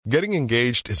Getting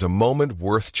engaged is a moment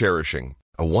worth cherishing.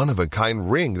 A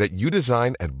one-of-a-kind ring that you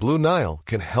design at Blue Nile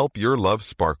can help your love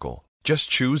sparkle. Just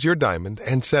choose your diamond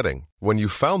and setting. When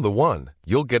you've found the one,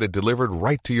 you'll get it delivered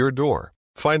right to your door.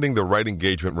 Finding the right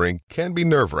engagement ring can be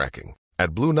nerve-wracking.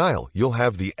 At Blue Nile, you'll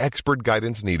have the expert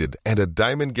guidance needed and a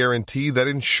diamond guarantee that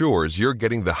ensures you're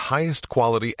getting the highest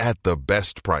quality at the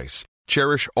best price.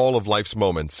 Cherish all of life's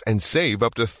moments and save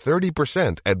up to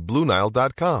 30% at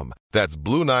BlueNile.com. That's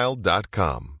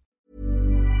BlueNile.com.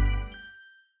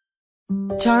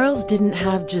 Charles didn't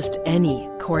have just any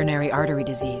coronary artery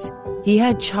disease. He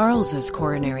had Charles's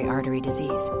coronary artery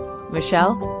disease.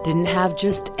 Michelle didn't have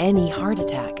just any heart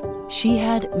attack. She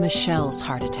had Michelle's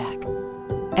heart attack.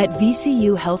 At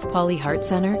VCU Health Poly Heart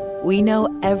Center, we know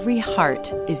every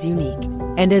heart is unique.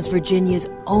 And as Virginia's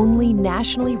only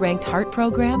nationally ranked heart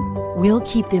program, we'll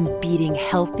keep them beating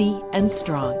healthy and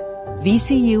strong.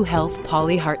 VCU Health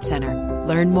Poly Heart Center.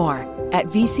 Learn more at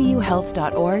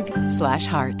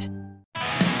vcuhealth.org/heart.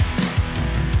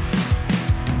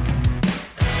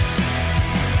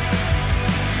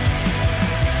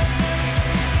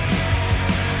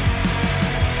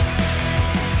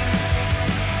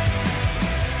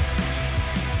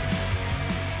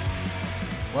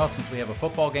 Well, since we have a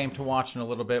football game to watch in a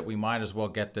little bit, we might as well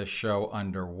get this show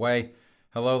underway.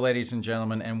 Hello, ladies and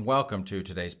gentlemen, and welcome to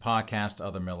today's podcast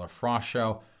of The Miller Frost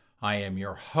Show. I am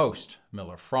your host,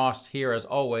 Miller Frost, here as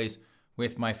always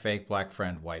with my fake black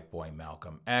friend, white boy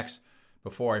Malcolm X.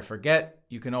 Before I forget,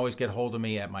 you can always get hold of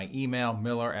me at my email,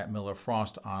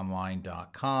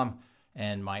 miller@millerfrostonline.com.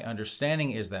 And my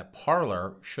understanding is that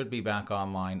Parler should be back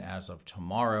online as of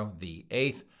tomorrow, the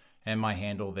 8th. And my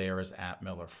handle there is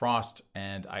 @MillerFrost.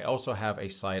 And I also have a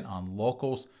site on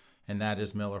Locals, and that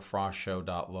is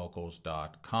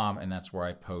millerfrostshow.locals.com. And that's where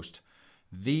I post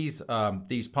these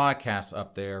podcasts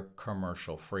up there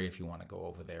commercial free if you want to go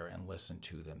over there and listen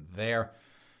to them there.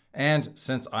 And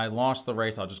since I lost the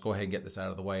race, I'll just go ahead and get this out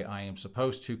of the way. I am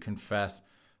supposed to confess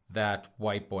that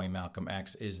white boy Malcolm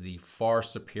X is the far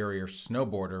superior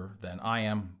snowboarder than I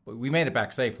am. We made it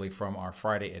back safely from our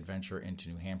Friday adventure into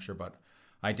New Hampshire, but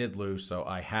I did lose, so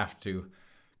I have to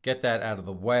get that out of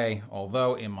the way.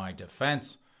 Although, in my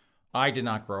defense, I did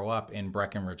not grow up in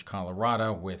Breckenridge,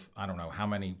 Colorado, with I don't know how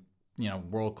many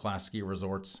world-class ski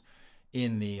resorts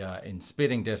in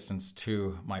spitting distance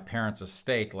to my parents'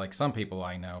 estate, like some people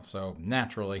I know. So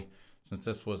naturally, since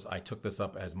I took this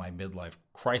up as my midlife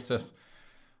crisis,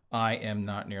 I am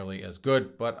not nearly as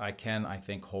good, but I can, I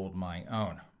think, hold my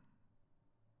own.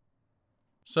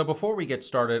 So before we get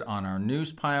started on our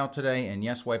news pile today, and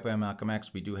yes, White Boy Malcolm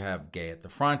X, we do have Gay at the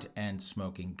front and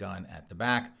Smoking Gun at the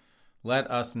back. Let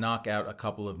us knock out a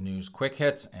couple of news quick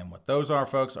hits. And what those are,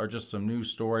 folks, are just some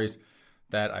news stories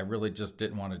that I really just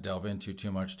didn't want to delve into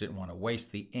too much, didn't want to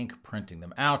waste the ink printing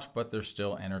them out, but they're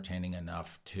still entertaining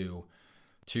enough to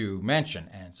mention.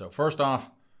 And so first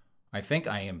off, I think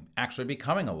I am actually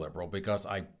becoming a liberal because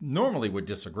I normally would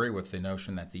disagree with the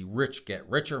notion that the rich get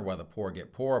richer while the poor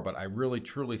get poorer, but I really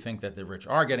truly think that the rich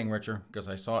are getting richer because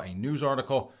I saw a news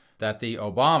article that the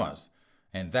Obamas,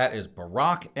 and that is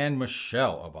Barack and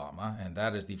Michelle Obama, and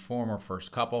that is the former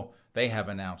first couple, they have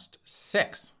announced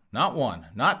 6, not 1,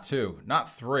 not 2,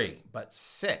 not 3, but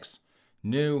 6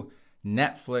 new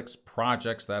Netflix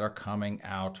projects that are coming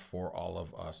out for all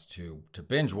of us to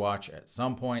binge watch at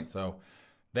some point. So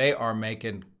they are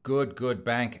making good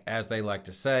bank, as they like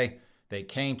to say. They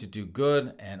came to do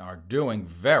good and are doing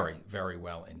very, very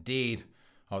well indeed.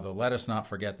 Although let us not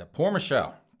forget that poor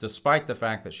Michelle, despite the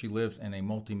fact that she lives in a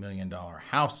multi-million-dollar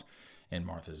house in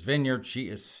Martha's Vineyard, she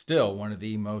is still one of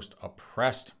the most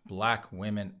oppressed black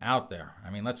women out there. I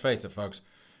mean, let's face it, folks.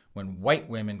 When white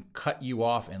women cut you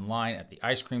off in line at the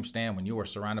ice cream stand when you are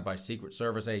surrounded by Secret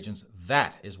Service agents,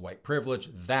 that is white privilege.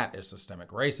 That is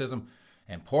systemic racism.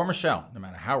 And poor Michelle, no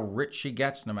matter how rich she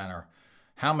gets, no matter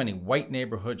how many white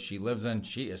neighborhoods she lives in,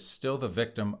 she is still the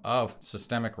victim of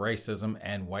systemic racism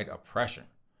and white oppression.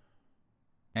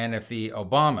 And if the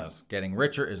Obamas getting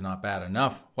richer is not bad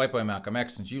enough, white boy Malcolm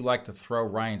X, since you like to throw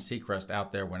Ryan Seacrest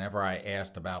out there whenever I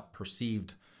asked about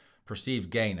perceived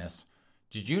gayness,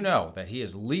 did you know that he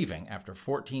is leaving after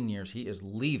 14 years? He is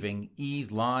leaving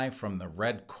E's Live from the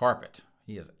red carpet.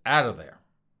 He is out of there.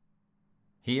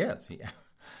 He is.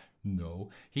 No,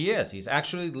 he is. He's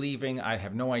actually leaving. I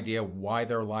have no idea why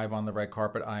they're live on the red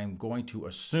carpet. I'm going to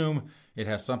assume it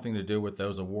has something to do with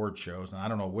those award shows, and I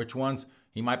don't know which ones.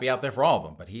 He might be out there for all of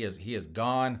them, but he is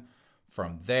gone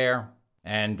from there.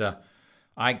 And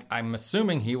I'm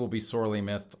assuming he will be sorely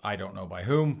missed. I don't know by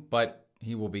whom, but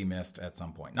he will be missed at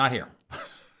some point. Not here.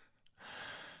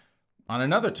 On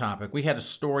another topic, we had a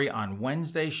story on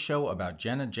Wednesday's show about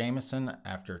Jenna Jameson.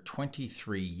 After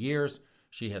 23 years,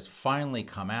 she has finally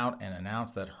come out and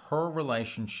announced that her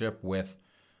relationship with,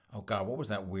 oh God, what was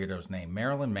that weirdo's name?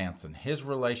 Marilyn Manson. His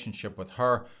relationship with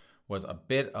her was a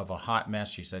bit of a hot mess.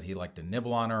 She said he liked to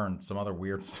nibble on her and some other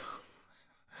weird stuff.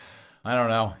 I don't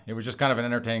know. It was just kind of an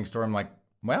entertaining story. I'm like,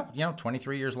 well,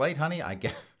 23 years late, honey, I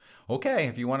guess. Okay,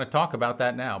 if you want to talk about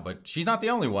that now. But she's not the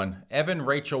only one. Evan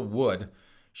Rachel Wood,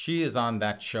 she is on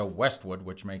that show Westwood,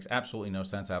 which makes absolutely no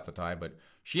sense half the time. But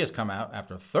she has come out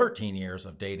after 13 years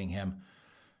of dating him.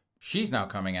 She's now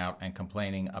coming out and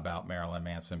complaining about Marilyn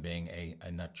Manson being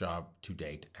a nut job to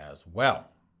date as well.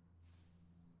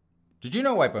 Did you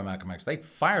know, White Boy Malcolm X, they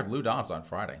fired Lou Dobbs on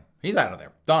Friday. He's out of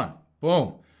there. Done.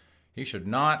 Boom. He should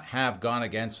not have gone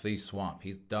against the swamp.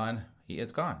 He's done. He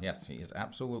is gone. Yes, he is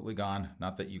absolutely gone.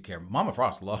 Not that you care. Mama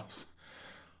Frost loves.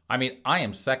 I mean, I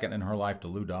am second in her life to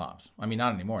Lou Dobbs. I mean,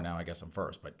 not anymore now. I guess I'm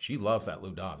first. But she loves that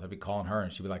Lou Dobbs. I'd be calling her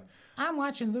and she'd be like, I'm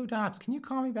watching Lou Dobbs. Can you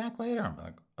call me back later? I'm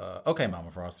like, okay,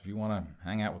 Mama Frost, if you want to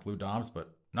hang out with Lou Dobbs,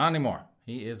 but not anymore.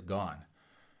 He is gone.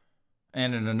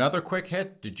 And in another quick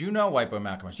hit, did you know, White Boy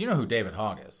Malcolm X, you know who David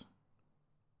Hogg is?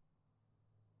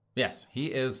 Yes, he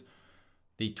is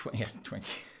the twink.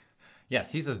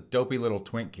 Yes, he's this dopey little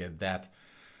twink kid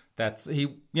that's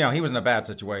he was in a bad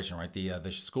situation, right?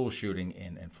 The school shooting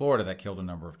in Florida that killed a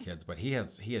number of kids, but he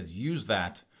has used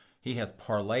that, he has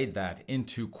parlayed that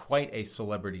into quite a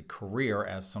celebrity career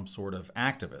as some sort of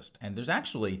activist. And there's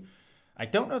actually, I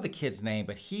don't know the kid's name,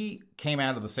 but he came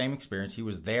out of the same experience. He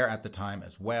was there at the time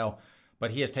as well,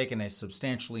 but he has taken a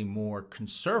substantially more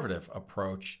conservative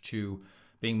approach to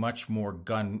being much more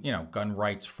gun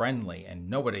rights friendly, and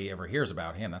nobody ever hears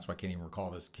about him. That's why I can't even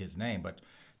recall this kid's name. But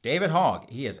David Hogg,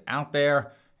 he is out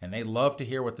there, and they love to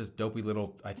hear what this dopey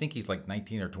little, I think he's like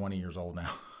 19 or 20 years old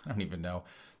now. I don't even know.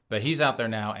 But he's out there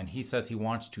now, and he says he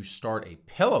wants to start a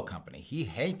pillow company. He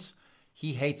hates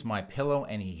My Pillow,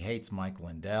 and he hates Mike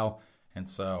Lindell. And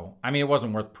so, I mean, it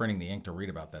wasn't worth printing the ink to read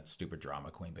about that stupid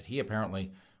drama queen, but he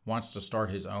apparently wants to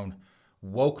start his own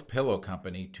woke pillow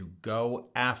company to go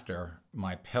after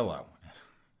My Pillow.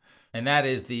 And that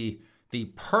is the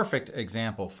perfect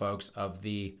example, folks, of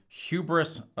the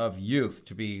hubris of youth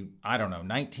to be,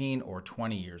 19 or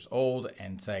 20 years old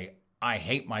and say, I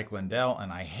hate Mike Lindell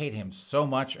and I hate him so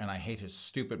much and I hate his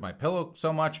stupid My Pillow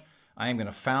so much. I am going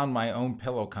to found my own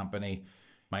pillow company,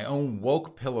 my own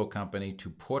woke pillow company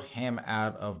to put him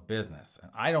out of business.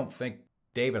 And I don't think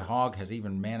David Hogg has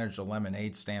even managed a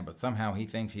lemonade stand, but somehow he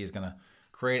thinks he is going to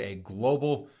create a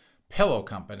global pillow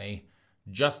company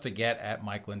just to get at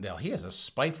Mike Lindell. He is as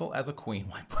spiteful as a queen,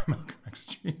 White Boy Malcolm X.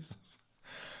 Jesus.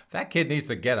 That kid needs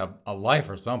to get a life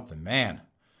or something, man.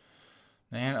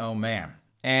 Man, oh man.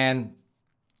 And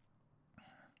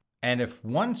if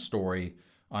one story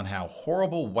on how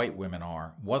horrible white women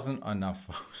are wasn't enough,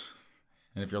 folks,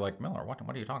 and if you're like, Miller, what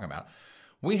are you talking about?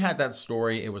 We had that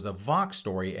story. It was a Vox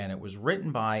story, and it was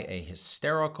written by a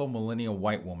hysterical millennial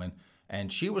white woman,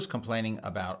 and she was complaining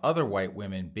about other white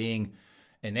women being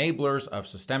enablers of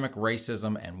systemic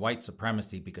racism and white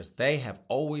supremacy because they have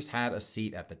always had a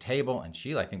seat at the table. And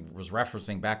she, I think, was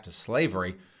referencing back to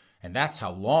slavery. And that's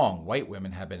how long white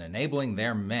women have been enabling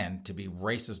their men to be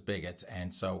racist bigots.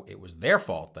 And so it was their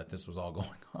fault that this was all going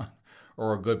on,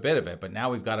 or a good bit of it. But now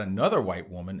we've got another white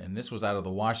woman, and this was out of the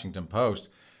Washington Post.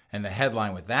 And the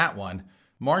headline with that one,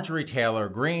 Marjorie Taylor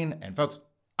Greene. And folks,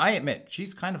 I admit,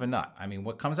 she's kind of a nut. I mean,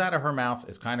 what comes out of her mouth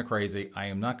is kind of crazy. I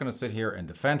am not going to sit here and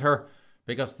defend her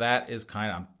because that is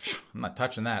I'm not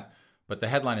touching that. But the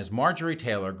headline is Marjorie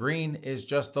Taylor Greene is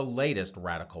just the latest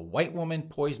radical white woman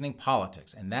poisoning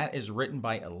politics. And that is written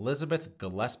by Elizabeth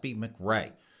Gillespie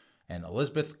McRae. And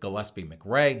Elizabeth Gillespie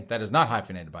McRae, that is not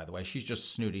hyphenated, by the way. She's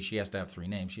just snooty. She has to have 3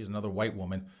 names. She's another white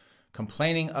woman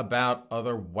complaining about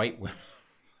other white women.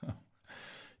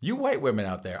 You white women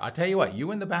out there, I tell you what,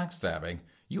 you in the backstabbing,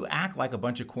 you act like a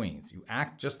bunch of queens. You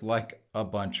act just like a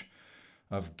bunch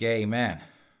of gay men.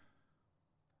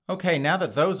 Okay, now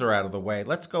that those are out of the way,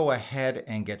 let's go ahead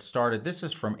and get started. This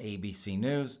is from ABC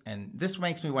News, and this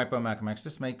makes me, White Boy Malcolm X,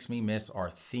 this makes me miss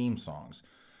our theme songs.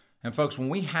 And folks, when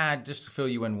we had, just to fill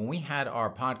you in, when we had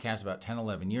our podcast about 10,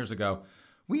 11 years ago,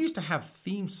 we used to have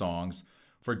theme songs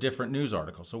for different news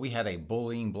articles. So we had a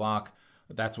bullying block.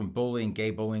 That's when bullying,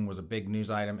 gay bullying was a big news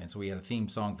item, and so we had a theme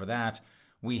song for that.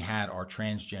 We had our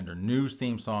transgender news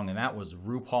theme song, and that was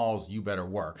RuPaul's You Better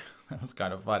Work. That was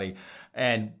kind of funny.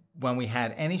 And when we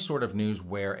had any sort of news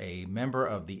where a member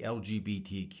of the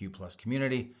LGBTQ plus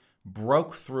community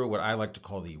broke through what I like to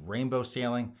call the rainbow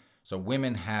ceiling, so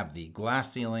women have the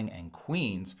glass ceiling and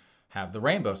queens have the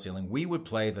rainbow ceiling, we would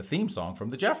play the theme song from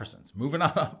the Jeffersons, Moving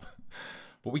On Up.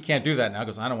 But we can't do that now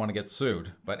because I don't want to get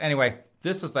sued. But anyway,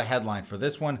 this is the headline for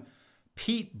this one.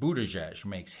 Pete Buttigieg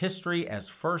makes history as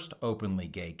first openly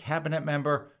gay cabinet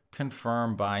member,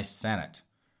 confirmed by Senate.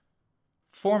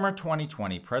 Former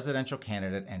 2020 presidential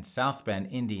candidate and South Bend,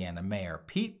 Indiana Mayor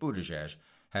Pete Buttigieg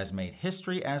has made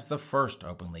history as the first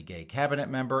openly gay cabinet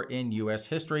member in U.S.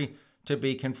 history to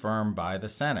be confirmed by the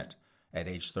Senate. At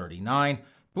age 39,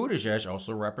 Buttigieg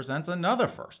also represents another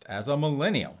first as a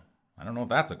millennial. I don't know if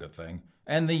that's a good thing.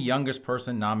 And the youngest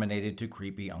person nominated to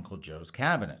creepy Uncle Joe's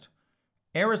cabinet.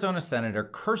 Arizona Senator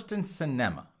Kyrsten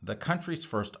Sinema, the country's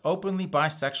first openly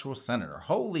bisexual senator.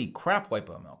 Holy crap, White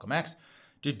Boy Malcolm X.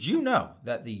 Did you know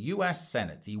that the U.S.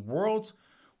 Senate, the world's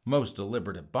most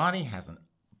deliberative body, has got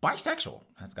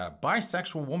a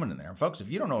bisexual woman in there. And folks, if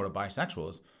you don't know what a bisexual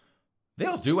is,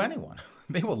 they'll do anyone.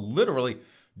 They will literally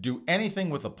do anything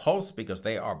with a pulse because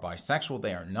they are bisexual.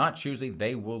 They are not choosy.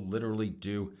 They will literally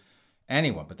do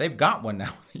anyone. But they've got one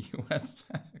now in the U.S.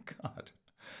 Senate. God.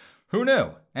 Who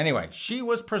knew? Anyway, she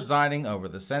was presiding over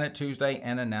the Senate Tuesday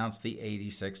and announced the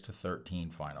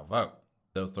 86-13 final vote.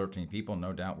 Those 13 people,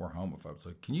 no doubt, were homophobes.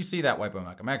 So can you see that, White Boy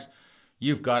Malcolm X?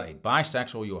 You've got a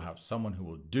bisexual. You'll have someone who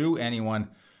will do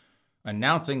anyone.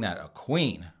 Announcing that a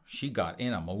queen, she got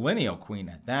in, a millennial queen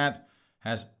at that,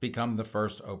 has become the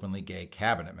first openly gay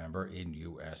cabinet member in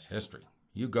U.S. history.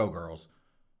 You go, girls.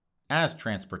 As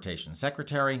Transportation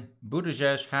Secretary,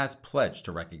 Buttigieg has pledged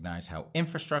to recognize how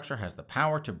infrastructure has the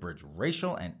power to bridge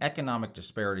racial and economic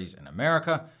disparities in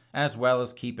America, as well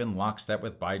as keep in lockstep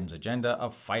with Biden's agenda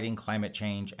of fighting climate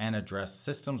change and address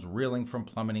systems reeling from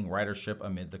plummeting ridership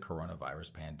amid the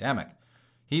coronavirus pandemic.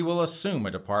 He will assume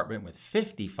a department with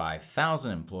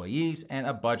 55,000 employees and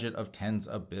a budget of tens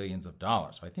of billions of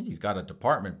dollars. I think he's got a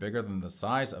department bigger than the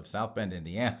size of South Bend,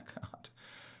 Indiana. God.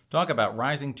 Talk about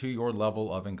rising to your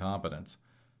level of incompetence.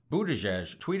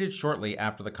 Buttigieg tweeted shortly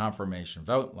after the confirmation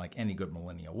vote, like any good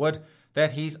millennial would,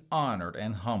 that he's honored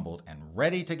and humbled and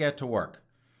ready to get to work.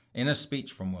 In a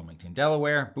speech from Wilmington,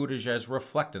 Delaware, Buttigieg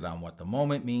reflected on what the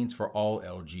moment means for all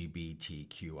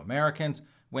LGBTQ Americans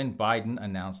when Biden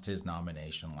announced his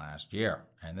nomination last year.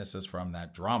 And this is from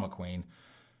that drama queen,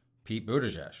 Pete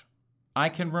Buttigieg. I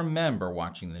can remember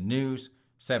watching the news,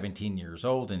 17 years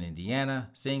old in Indiana,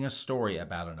 seeing a story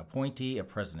about an appointee of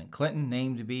President Clinton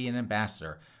named to be an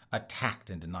ambassador, attacked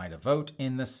and denied a vote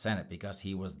in the Senate because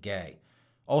he was gay.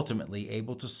 Ultimately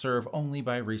able to serve only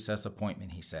by recess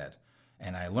appointment, he said.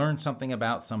 And I learned something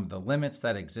about some of the limits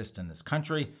that exist in this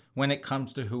country when it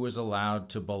comes to who is allowed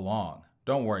to belong.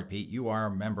 Don't worry, Pete, you are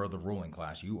a member of the ruling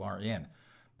class. You are in.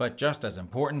 But just as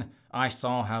important, I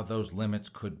saw how those limits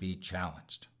could be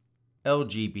challenged.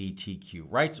 LGBTQ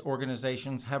rights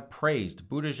organizations have praised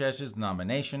Buttigieg's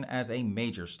nomination as a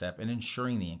major step in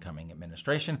ensuring the incoming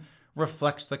administration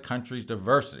reflects the country's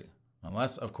diversity.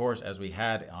 Unless, of course, as we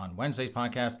had on Wednesday's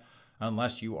podcast,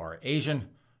 unless you are Asian,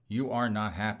 you are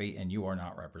not happy and you are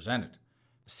not represented.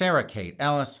 Sarah Kate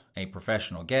Ellis, a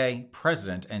professional gay,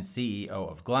 president and CEO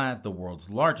of GLAAD, the world's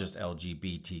largest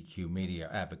LGBTQ media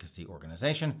advocacy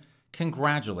organization,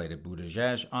 congratulated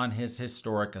Buttigieg on his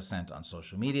historic ascent on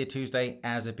social media Tuesday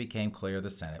as it became clear the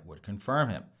Senate would confirm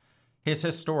him. His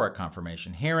historic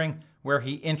confirmation hearing, where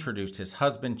he introduced his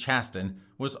husband Chasten,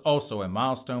 was also a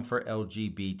milestone for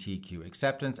LGBTQ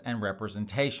acceptance and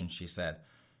representation, she said.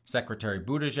 Secretary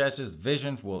Buttigieg's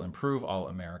vision will improve all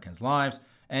Americans' lives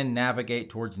and navigate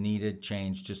towards needed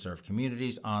change to serve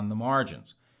communities on the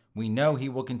margins. We know he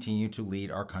will continue to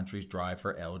lead our country's drive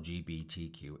for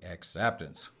LGBTQ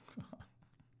acceptance.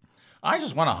 I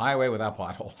just want a highway without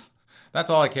potholes.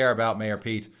 That's all I care about, Mayor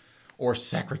Pete, or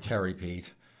Secretary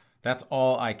Pete. That's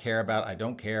all I care about. I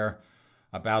don't care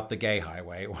about the gay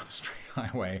highway or the straight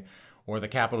highway or the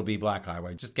capital B black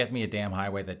highway. Just get me a damn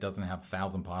highway that doesn't have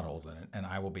 1,000 potholes in it, and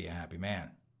I will be a happy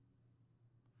man.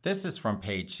 This is from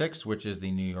Page 6, which is the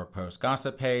New York Post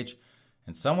gossip page,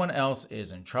 and someone else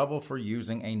is in trouble for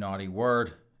using a naughty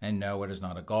word. And no, it is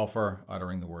not a golfer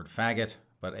uttering the word faggot,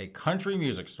 but a country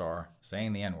music star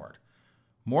saying the N-word.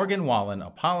 Morgan Wallen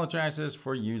apologizes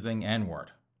for using N-word.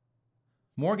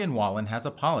 Morgan Wallen has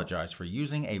apologized for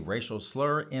using a racial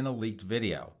slur in a leaked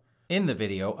video. In the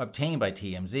video, obtained by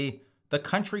TMZ, the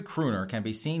country crooner can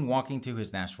be seen walking to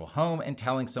his Nashville home and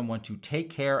telling someone to take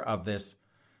care of this.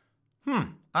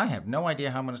 I have no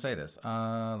idea how I'm going to say this.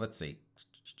 Let's see.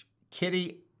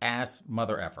 Kitty ass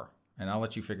mother effer. And I'll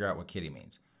let you figure out what kitty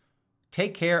means.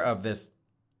 Take care of this.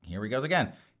 Here he goes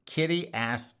again. Kitty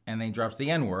ass, and then he drops the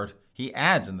N-word. He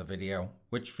adds in the video,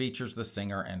 which features the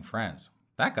singer and friends.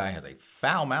 That guy has a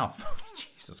foul mouth.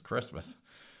 Jesus Christmas.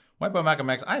 White Boy Malcolm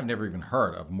X, I have never even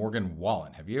heard of Morgan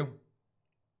Wallen. Have you?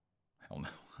 Hell no.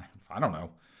 I don't know.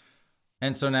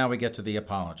 And so now we get to the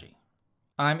apology.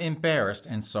 I'm embarrassed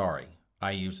and sorry.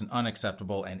 I used an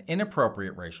unacceptable and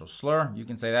inappropriate racial slur, you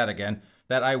can say that again,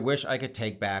 that I wish I could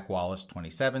take back, Wallace,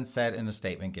 27, said in a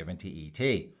statement given to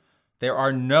ET. There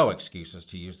are no excuses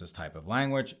to use this type of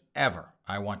language, ever.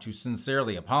 I want to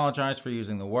sincerely apologize for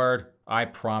using the word. I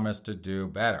promise to do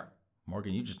better.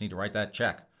 Morgan, you just need to write that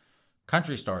check.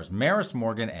 Country stars Maris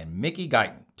Morgan and Mickey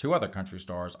Guyton, two other country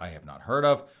stars I have not heard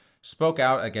of, spoke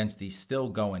out against the still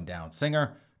going down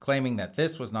singer, claiming that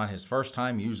this was not his first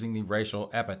time using the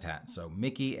racial epithet. So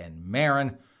Mickey and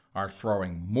Marin are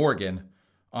throwing Morgan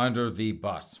under the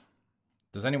bus.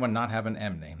 Does anyone not have an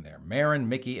M name there? Marin,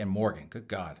 Mickey, and Morgan. Good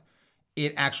God.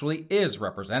 It actually is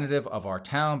representative of our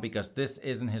town because this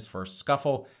isn't his first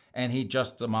scuffle, and he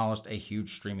just demolished a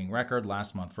huge streaming record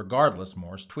last month regardless,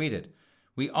 Morris tweeted.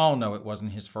 We all know it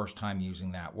wasn't his first time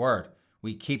using that word.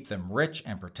 We keep them rich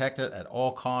and protected at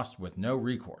all costs with no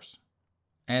recourse.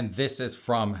 And this is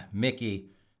from Mickey.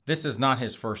 This is not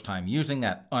his first time using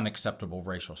that unacceptable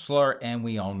racial slur, and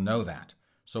we all know that.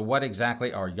 So what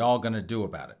exactly are y'all going to do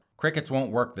about it? Crickets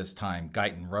won't work this time,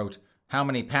 Guyton wrote. How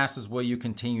many passes will you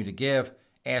continue to give?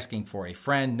 Asking for a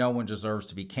friend. No one deserves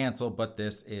to be canceled, but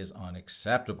this is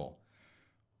unacceptable.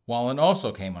 Wallen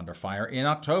also came under fire in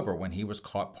October when he was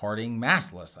caught partying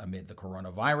maskless amid the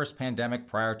coronavirus pandemic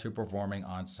prior to performing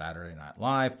on Saturday Night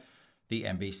Live. The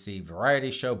NBC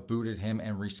variety show booted him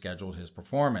and rescheduled his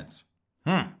performance.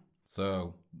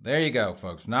 So there you go,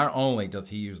 folks. Not only does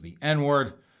he use the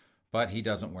N-word, but he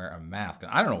doesn't wear a mask.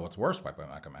 And I don't know what's worse, White Boy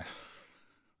Malcolm X.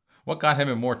 What got him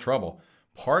in more trouble?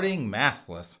 Partying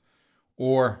maskless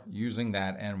or using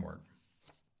that N-word.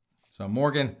 So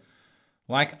Morgan,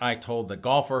 like I told the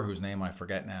golfer, whose name I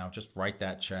forget now, just write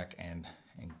that check and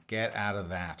get out of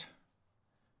that.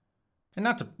 And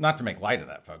not to make light of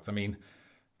that, folks. I mean,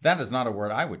 that is not a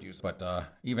word I would use. But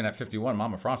even at 51,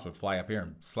 Mama Frost would fly up here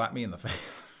and slap me in the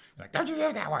face. Like, don't you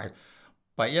use that word.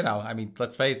 But, I mean,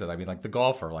 let's face it. I mean, like the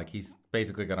golfer, like he's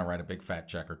basically going to write a big fat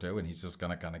check or two, and he's just going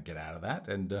to kind of get out of that.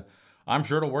 And I'm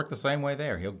sure it'll work the same way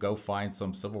there. He'll go find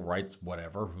some civil rights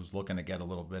whatever who's looking to get a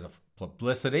little bit of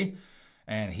publicity,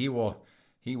 and he will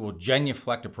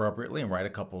genuflect appropriately and write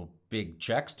a couple big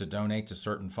checks to donate to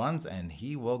certain funds, and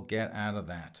he will get out of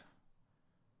that.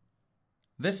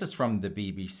 This is from the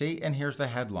BBC, and here's the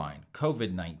headline.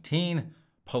 COVID-19,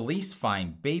 police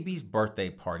fine baby's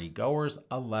birthday party goers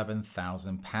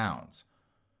 £11,000.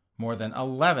 More than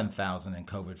 $11,000 in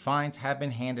COVID fines have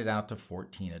been handed out to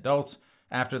 14 adults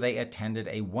after they attended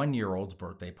a 1-year-old's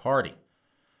birthday party.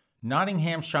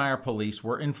 Nottinghamshire police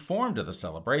were informed of the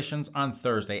celebrations on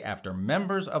Thursday after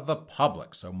members of the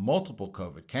public, so multiple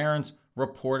COVID Karens,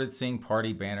 reported seeing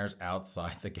party banners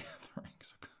outside the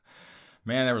gatherings.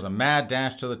 Man, there was a mad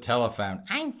dash to the telephone.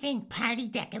 I'm seeing party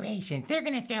decorations. They're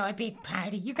going to throw a big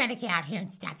party. You got to get out here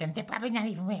and stop them. They're probably not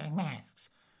even wearing masks.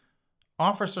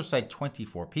 Officers said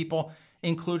 24 people,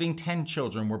 including 10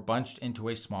 children, were bunched into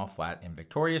a small flat in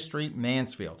Victoria Street,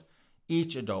 Mansfield.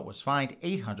 Each adult was fined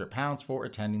 £800 for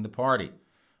attending the party.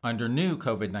 Under new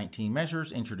COVID-19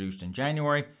 measures introduced in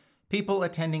January, people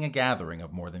attending a gathering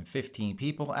of more than 15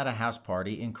 people at a house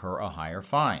party incur a higher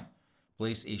fine.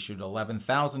 Police issued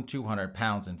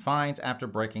 £11,200 in fines after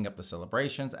breaking up the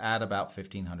celebrations at about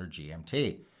 1500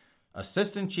 GMT.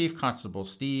 Assistant Chief Constable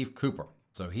Steve Cooper,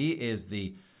 so he is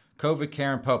the COVID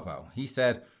Karen Popo, he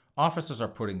said, officers are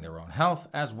putting their own health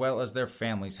as well as their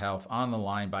family's health on the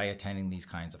line by attending these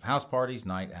kinds of house parties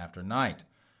night after night.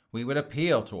 We would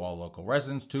appeal to all local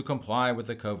residents to comply with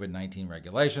the COVID-19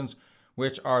 regulations,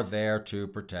 which are there to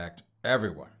protect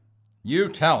everyone. You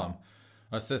tell them,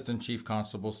 Assistant Chief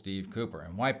Constable Steve Cooper.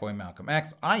 And White Boy Malcolm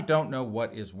X, I don't know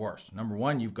what is worse. Number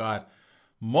one, you've got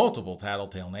multiple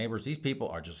tattletale neighbors. These people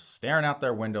are just staring out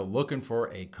their window looking for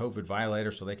a COVID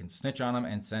violator so they can snitch on them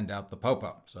and send out the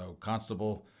popo. So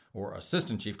Constable or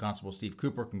Assistant Chief Constable Steve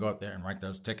Cooper can go out there and write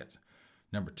those tickets.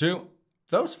 Number two,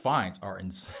 those fines are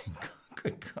insane.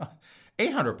 Good God.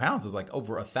 £800 is like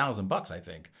over $1,000, I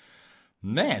think.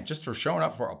 Man, just for showing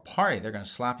up for a party, they're going to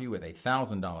slap you with a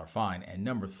 $1,000 fine. And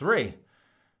number three,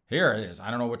 here it is. I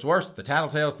don't know what's worse, the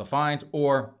tattletales, the fines,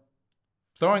 or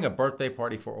throwing a birthday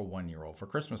party for a 1-year-old. For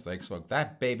Christmas sake, look,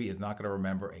 that baby is not going to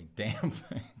remember a damn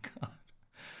thing. God.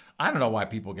 I don't know why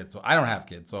people get so... I don't have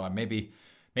kids, so maybe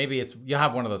it's... You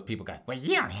have one of those people guys. Well,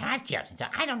 you don't have children, so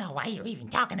I don't know why you're even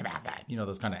talking about that. You know,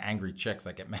 those kind of angry chicks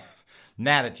that get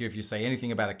mad at you if you say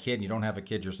anything about a kid and you don't have a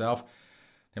kid yourself.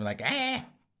 They're like,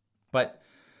 But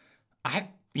I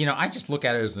just look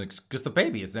at it as because the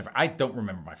baby is never... I don't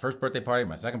remember my first birthday party,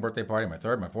 my second birthday party, my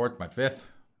third, my fourth, my fifth.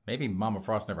 Maybe Mama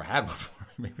Frost never had one for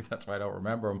me. Maybe that's why I don't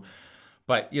remember them.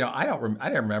 But, I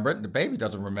didn't remember it. The baby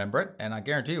doesn't remember it. And I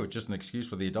guarantee you it's just an excuse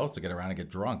for the adults to get around and get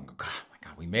drunk. Oh, my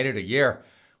God, we made it a year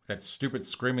with that stupid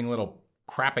screaming little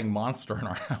crapping monster in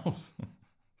our house.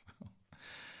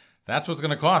 That's what's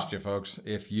going to cost you, folks.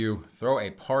 If you throw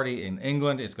a party in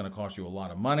England, it's going to cost you a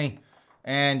lot of money.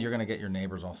 And you're going to get your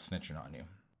neighbors all snitching on you.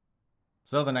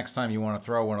 So the next time you want to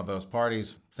throw one of those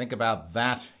parties, think about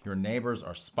that. Your neighbors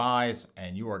are spies,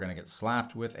 and you are going to get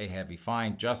slapped with a heavy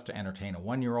fine just to entertain a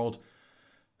 1-year-old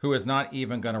who is not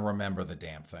even going to remember the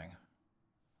damn thing.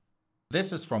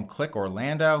 This is from Click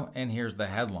Orlando, and here's the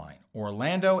headline.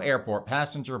 Orlando airport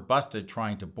passenger busted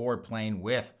trying to board plane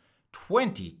with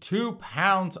 22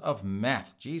 pounds of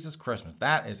meth. Jesus Christmas,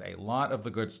 that is a lot of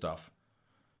the good stuff.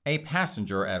 A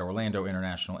passenger at Orlando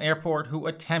International Airport who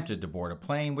attempted to board a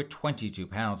plane with 22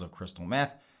 pounds of crystal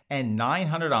meth and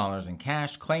 $900 in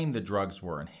cash claimed the drugs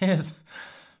weren't his.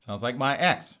 Sounds like my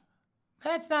ex.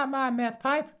 That's not my meth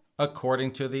pipe,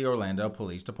 according to the Orlando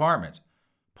Police Department.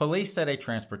 Police said a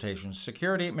Transportation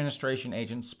Security Administration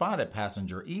agent spotted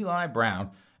passenger Eli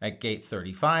Brown at Gate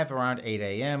 35 around 8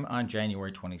 a.m. on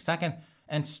January 22nd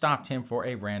and stopped him for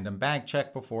a random bag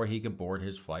check before he could board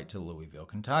his flight to Louisville,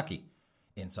 Kentucky.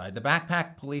 Inside the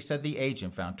backpack, police said the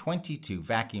agent found 22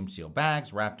 vacuum-sealed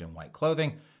bags wrapped in white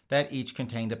clothing that each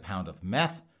contained a pound of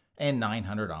meth and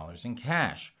 $900 in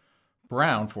cash.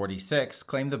 Brown, 46,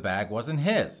 claimed the bag wasn't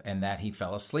his and that he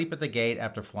fell asleep at the gate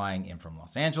after flying in from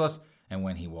Los Angeles, and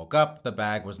when he woke up, the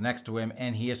bag was next to him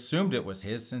and he assumed it was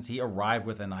his since he arrived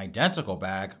with an identical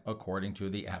bag, according to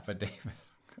the affidavit.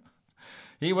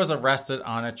 He was arrested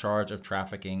on a charge of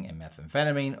trafficking in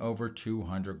methamphetamine over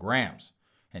 200 grams.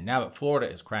 And now that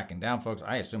Florida is cracking down, folks,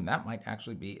 I assume that might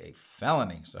actually be a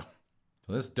felony. So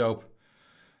this dope.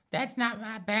 That's not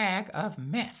my bag of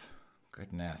meth.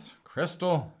 Goodness.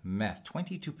 Crystal meth.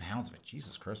 22 pounds of it.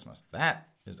 Jesus Christmas. That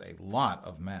is a lot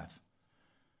of meth.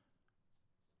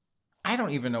 I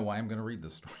don't even know why I'm going to read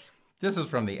this story. This is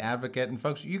from The Advocate. And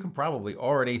folks, you can probably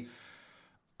already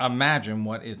imagine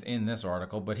what is in this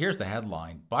article. But here's the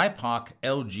headline. BIPOC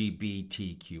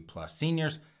LGBTQ plus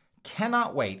seniors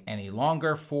cannot wait any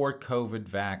longer for COVID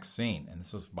vaccine. And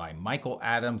this is by Michael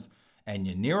Adams and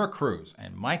Yanira Cruz.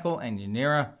 And Michael and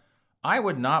Yanira, I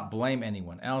would not blame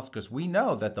anyone else because we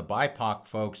know that the BIPOC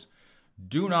folks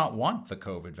do not want the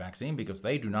COVID vaccine because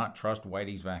they do not trust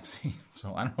Whitey's vaccine.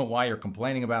 So I don't know why you're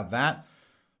complaining about that,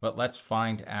 but let's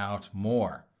find out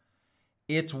more.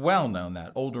 It's well known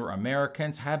that older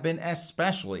Americans have been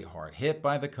especially hard hit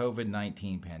by the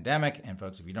COVID-19 pandemic. And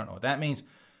folks, if you don't know what that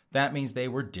means they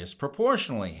were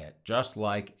disproportionately hit, just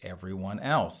like everyone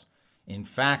else. In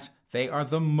fact, they are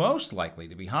the most likely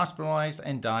to be hospitalized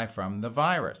and die from the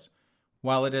virus.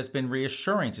 While it has been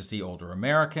reassuring to see older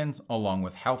Americans, along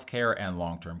with healthcare and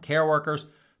long-term care workers,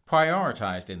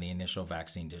 prioritized in the initial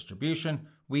vaccine distribution,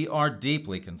 we are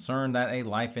deeply concerned that a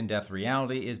life-and-death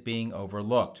reality is being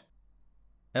overlooked.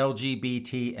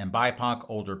 LGBT and BIPOC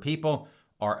older people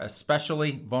are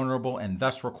especially vulnerable and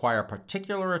thus require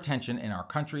particular attention in our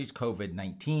country's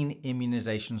COVID-19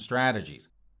 immunization strategies.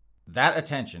 That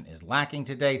attention is lacking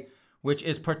to date, which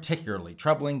is particularly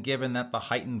troubling given that the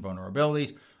heightened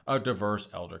vulnerabilities of diverse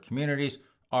elder communities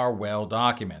are well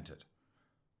documented.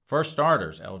 For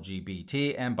starters,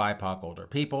 LGBT and BIPOC older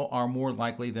people are more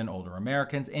likely than older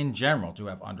Americans in general to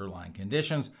have underlying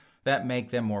conditions that make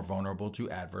them more vulnerable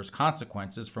to adverse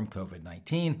consequences from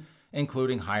COVID-19,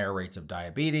 including higher rates of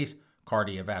diabetes,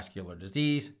 cardiovascular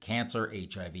disease, cancer,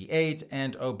 HIV/AIDS,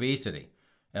 and obesity.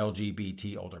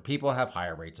 LGBT older people have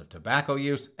higher rates of tobacco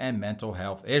use and mental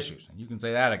health issues. And you can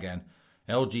say that again.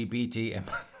 LGBT and...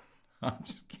 I'm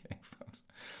just kidding, folks.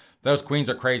 Those queens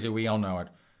are crazy. We all know it.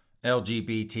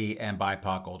 LGBT and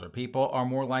BIPOC older people are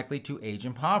more likely to age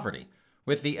in poverty,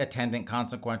 with the attendant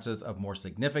consequences of more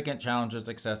significant challenges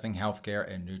accessing healthcare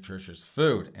and nutritious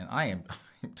food. And I'm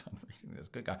done reading this.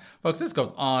 Good God. Folks, this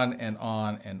goes on and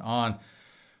on and on.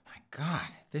 My God,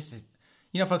 this is...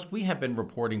 folks, we have been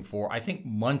reporting for, I think,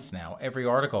 months now, every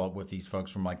article with these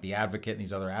folks from like The Advocate and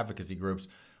these other advocacy groups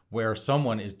where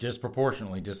someone is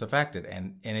disproportionately disaffected.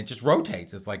 And it just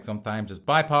rotates. It's like sometimes it's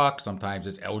BIPOC, sometimes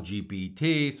it's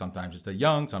LGBT, sometimes it's the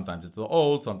young, sometimes it's the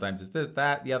old, sometimes it's this,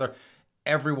 that, the other.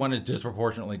 Everyone is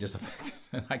disproportionately disaffected.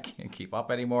 And I can't keep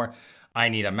up anymore. I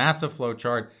need a massive flow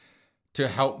chart to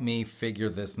help me figure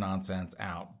this nonsense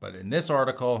out. But in this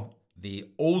article, the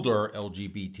older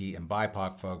LGBT and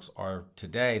BIPOC folks are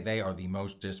today, they are the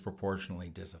most disproportionately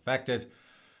disaffected,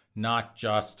 not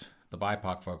just the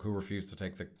BIPOC folk who refuse to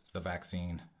take the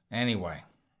vaccine anyway.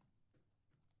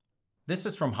 This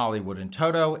is from Hollywood and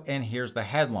Toto, and here's the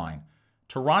headline.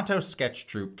 Toronto sketch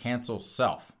troupe cancels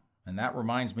Self. And that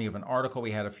reminds me of an article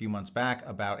we had a few months back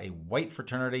about a white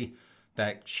fraternity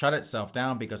that shut itself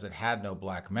down because it had no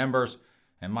black members.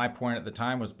 And my point at the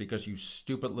time was because you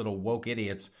stupid little woke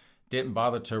idiots didn't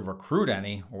bother to recruit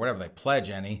any, or whatever, they pledge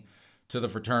any, to the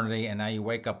fraternity. And now you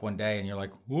wake up one day and you're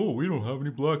like, whoa, we don't have any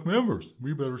black members.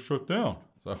 We better shut down.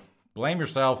 So blame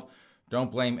yourselves.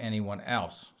 Don't blame anyone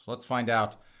else. So let's find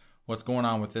out what's going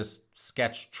on with this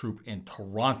sketch troupe in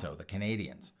Toronto, the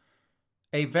Canadians.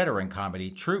 A veteran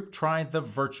comedy troupe tried the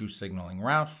virtue signaling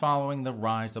route following the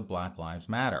rise of Black Lives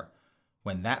Matter.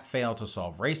 When that failed to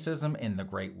solve racism in the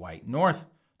Great White North,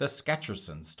 the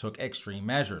Sketchersons took extreme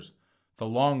measures. The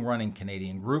long-running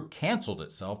Canadian group canceled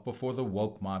itself before the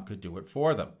woke mob could do it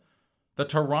for them. The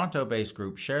Toronto-based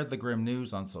group shared the grim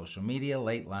news on social media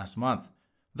late last month.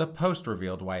 The post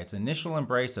revealed why its initial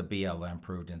embrace of BLM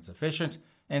proved insufficient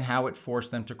and how it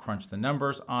forced them to crunch the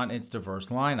numbers on its diverse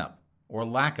lineup, or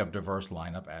lack of diverse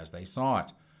lineup as they saw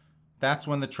it. That's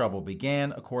when the trouble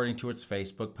began, according to its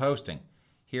Facebook posting.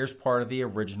 Here's part of the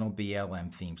original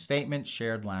BLM-themed statement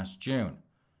shared last June.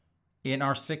 In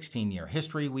our 16-year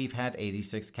history, we've had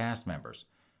 86 cast members.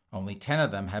 Only 10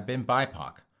 of them have been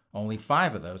BIPOC. Only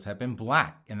 5 of those have been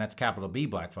black, and that's capital B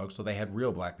black folks, so they had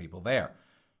real black people there.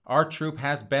 Our troupe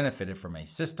has benefited from a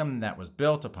system that was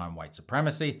built upon white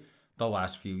supremacy. The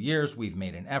last few years, we've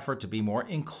made an effort to be more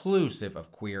inclusive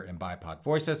of queer and BIPOC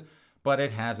voices, but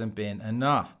it hasn't been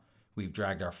enough. We've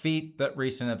dragged our feet, but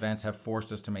recent events have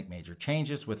forced us to make major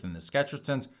changes within the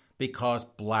Sketchersons because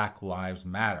Black Lives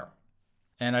Matter.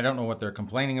 And I don't know what they're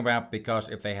complaining about, because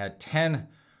if they had 10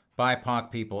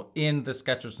 BIPOC people in the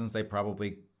Sketchersons, they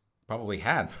probably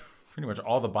had pretty much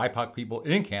all the BIPOC people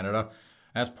in Canada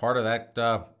as part of that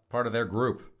part of their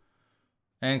group.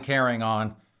 And carrying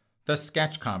on, the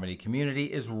sketch comedy community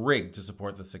is rigged to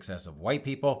support the success of white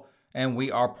people, and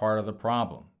we are part of the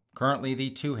problem. Currently, the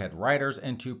 2 head writers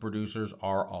and 2 producers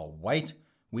are all white.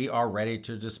 We are ready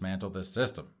to dismantle this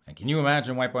system. And can you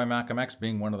imagine White Boy Malcolm X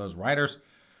being one of those writers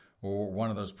or one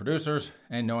of those producers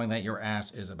and knowing that your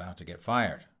ass is about to get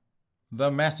fired?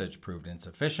 The message proved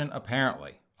insufficient,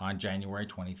 apparently. On January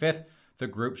 25th, the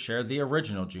group shared the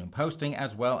original June posting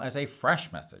as well as a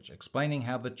fresh message explaining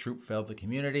how the troupe failed the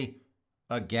community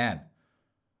again.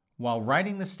 While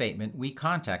writing the statement, we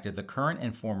contacted the current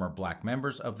and former black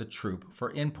members of the troupe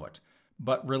for input,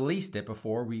 but released it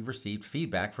before we received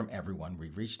feedback from everyone we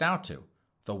reached out to.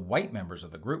 The white members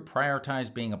of the group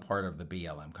prioritized being a part of the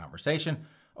BLM conversation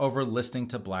over listening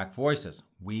to black voices.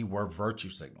 We were virtue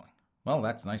signaling. Well,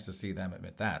 that's nice to see them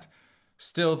admit that.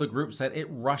 Still, the group said it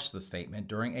rushed the statement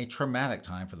during a traumatic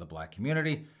time for the black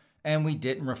community, and we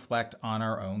didn't reflect on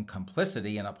our own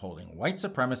complicity in upholding white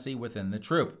supremacy within the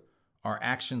troupe. Our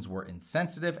actions were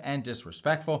insensitive and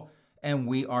disrespectful, and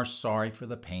we are sorry for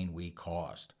the pain we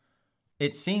caused.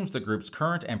 It seems the group's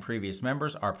current and previous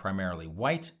members are primarily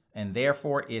white, and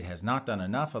therefore it has not done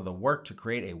enough of the work to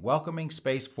create a welcoming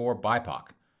space for BIPOC.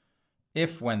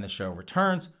 If, when the show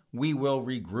returns, we will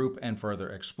regroup and further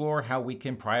explore how we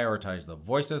can prioritize the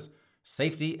voices,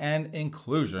 safety, and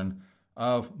inclusion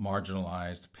of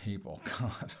marginalized people.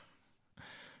 God.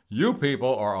 You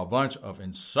people are a bunch of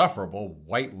insufferable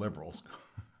white liberals.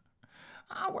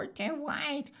 Oh, we're too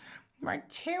white. We're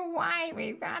too white.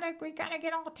 We gotta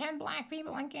get all 10 black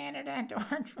people in Canada into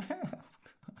our troupe.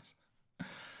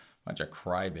 Bunch of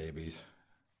crybabies.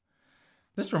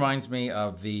 This reminds me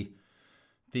of the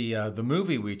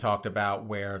movie we talked about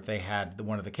where they had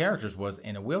one of the characters was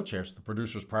in a wheelchair. So the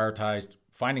producers prioritized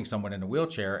finding someone in a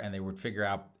wheelchair, and they would figure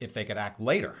out if they could act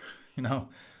later.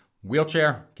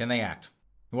 Wheelchair, can they act?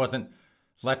 It wasn't,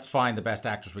 let's find the best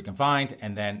actress we can find,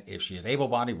 and then if she is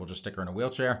able-bodied, we'll just stick her in a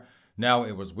wheelchair. No,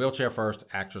 it was wheelchair first,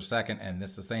 actress second, and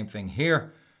it's the same thing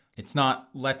here. It's not,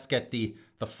 let's get the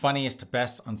funniest,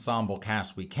 best ensemble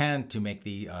cast we can to make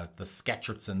the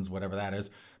Sketchersons, whatever that is,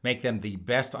 make them the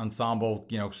best ensemble,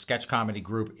 sketch comedy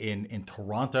group in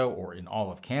Toronto or in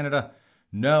all of Canada.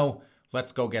 No,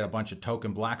 let's go get a bunch of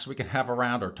token blacks we can have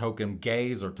around, or token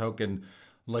gays, or token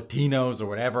Latinos, or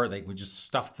whatever. We just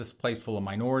stuff this place full of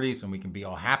minorities, and we can be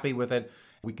all happy with it.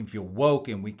 We can feel woke,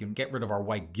 and we can get rid of our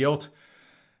white guilt.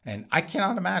 And I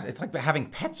cannot imagine, it's like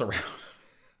having pets around.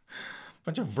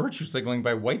 Bunch of virtue signaling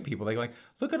by white people. They're like,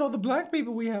 look at all the black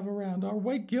people we have around. Our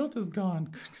white guilt is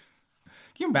gone. Can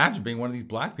you imagine being one of these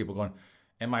black people going,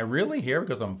 am I really here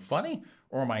because I'm funny?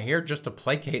 Or am I here just to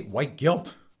placate white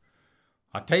guilt?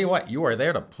 I'll tell you what, you are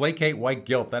there to placate white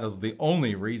guilt. That is the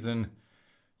only reason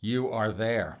you are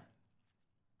there.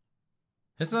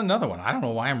 This is another one. I don't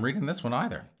know why I'm reading this one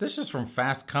either. This is from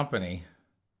Fast Company.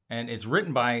 And it's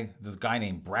written by this guy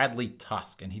named Bradley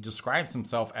Tusk, and he describes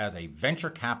himself as a venture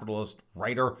capitalist,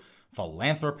 writer,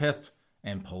 philanthropist,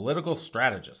 and political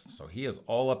strategist. So he is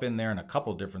all up in there in a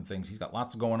couple different things. He's got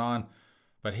lots going on.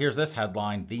 But here's this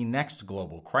headline: the next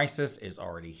global crisis is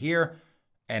already here,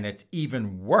 and it's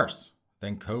even worse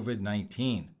than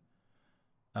COVID-19.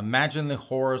 Imagine the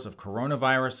horrors of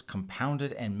coronavirus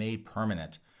compounded and made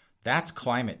permanent. That's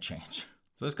climate change.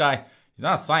 So this guy, he's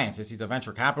not a scientist. He's a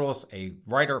venture capitalist, a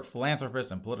writer,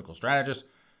 philanthropist, and political strategist.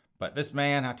 But this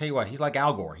man, I'll tell you what, he's like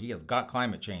Al Gore. He has got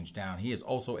climate change down. He is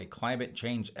also a climate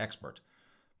change expert.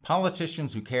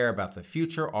 Politicians who care about the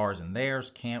future, ours and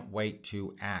theirs, can't wait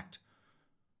to act.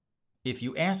 If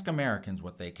you ask Americans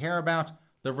what they care about,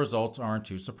 the results aren't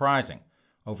too surprising.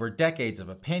 Over decades of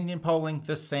opinion polling,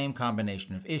 the same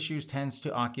combination of issues tends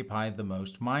to occupy the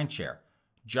most mindshare.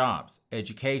 Jobs,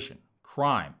 education,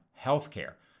 crime,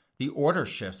 healthcare. The order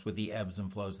shifts with the ebbs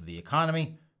and flows of the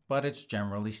economy, but it's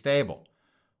generally stable.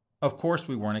 Of course,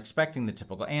 we weren't expecting the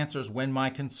typical answers when my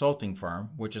consulting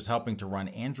firm, which is helping to run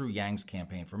Andrew Yang's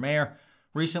campaign for mayor,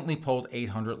 recently polled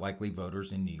 800 likely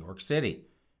voters in New York City.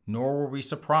 Nor were we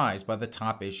surprised by the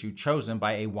top issue chosen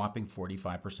by a whopping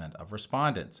 45% of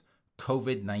respondents: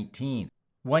 COVID-19.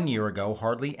 1 year ago,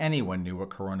 hardly anyone knew what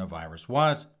coronavirus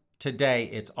was. Today,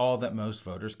 it's all that most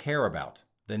voters care about.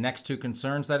 The next two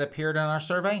concerns that appeared in our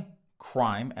survey: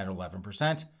 crime at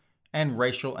 11%, and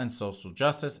racial and social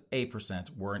justice,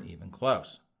 8%, weren't even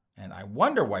close. And I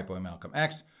wonder, White Boy Malcolm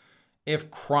X,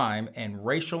 if crime and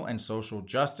racial and social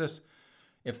justice,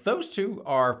 if those two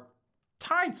are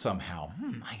tied somehow.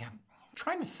 I'm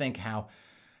trying to think how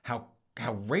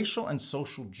racial and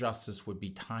social justice would be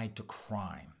tied to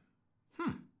crime.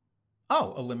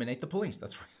 Oh, eliminate the police.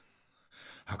 That's right.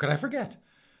 How could I forget?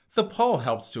 The poll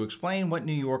helps to explain what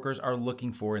New Yorkers are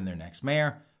looking for in their next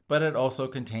mayor, but it also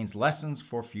contains lessons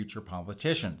for future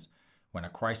politicians. When a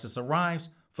crisis arrives,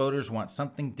 voters want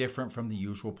something different from the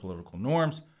usual political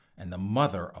norms, and the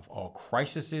mother of all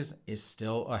crises is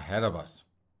still ahead of us.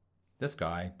 This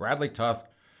guy, Bradley Tusk,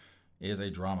 is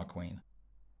a drama queen.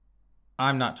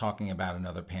 I'm not talking about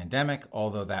another pandemic,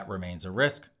 although that remains a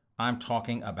risk. I'm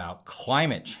talking about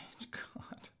climate change.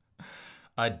 God.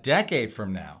 A decade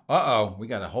from now, we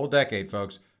got a whole decade,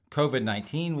 folks.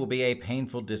 COVID-19 will be a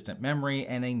painful, distant memory,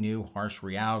 and a new, harsh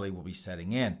reality will be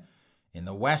setting in. In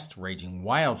the West, raging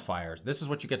wildfires. This is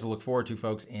what you get to look forward to,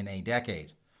 folks, in a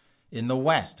decade. In the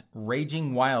West,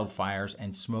 raging wildfires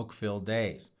and smoke-filled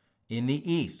days. In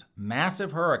the East,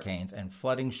 massive hurricanes and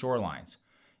flooding shorelines.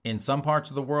 In some parts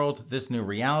of the world, this new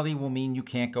reality will mean you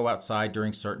can't go outside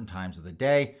during certain times of the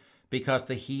day because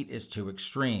the heat is too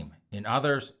extreme. In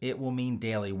others, it will mean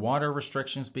daily water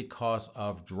restrictions because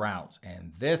of droughts.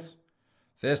 And this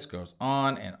goes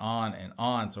on and on and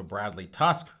on. So Bradley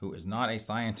Tusk, who is not a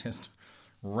scientist,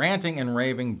 ranting and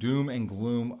raving doom and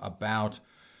gloom about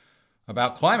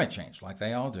climate change like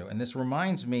they all do. And this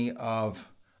reminds me of,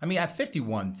 at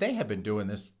 51, they have been doing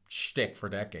this shtick for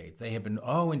decades. They have been,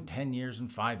 in 10 years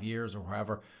and 5 years or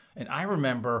whatever. And I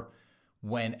remember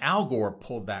when Al Gore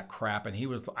pulled that crap, and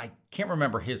I can't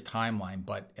remember his timeline,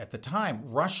 but at the time,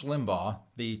 Rush Limbaugh,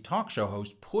 the talk show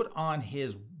host, put on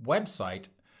his website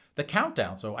the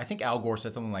countdown. So I think Al Gore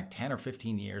said something like 10 or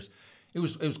 15 years. It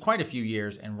was quite a few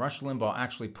years, and Rush Limbaugh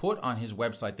actually put on his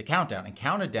website the countdown and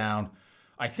counted down,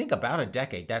 I think, about a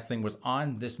decade. That thing was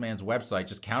on this man's website,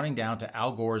 just counting down to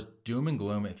Al Gore's doom and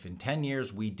gloom. If in 10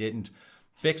 years we didn't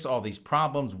fix all these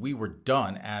problems, we were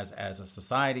done as a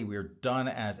society. We were done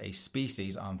as a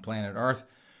species on planet Earth.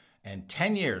 And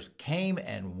 10 years came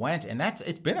and went, and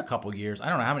it's been a couple years. I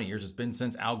don't know how many years it's been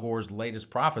since Al Gore's latest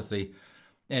prophecy.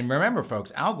 And remember,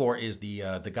 folks, Al Gore is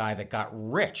the guy that got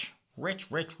rich, like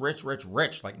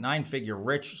 9-figure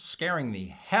rich, scaring the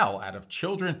hell out of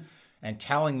children and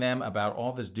telling them about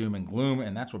all this doom and gloom.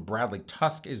 And that's what Bradley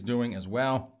Tusk is doing as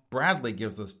well. Bradley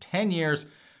gives us 10 years,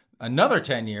 another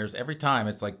 10 years every time.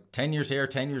 It's like 10 years here,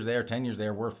 10 years there, 10 years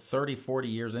there. We're 30, 40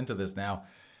 years into this now.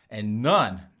 And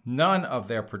none of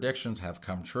their predictions have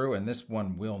come true. And this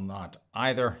one will not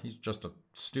either. He's just a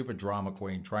stupid drama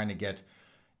queen trying to get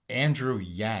Andrew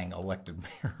Yang elected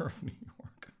mayor of New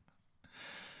York.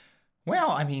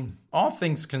 Well, all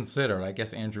things considered, I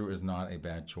guess Andrew is not a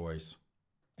bad choice.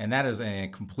 And that is in a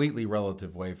completely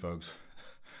relative way, folks.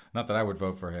 Not that I would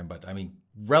vote for him, but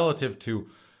relative to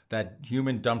that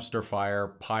human dumpster fire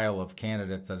pile of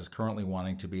candidates that is currently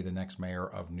wanting to be the next mayor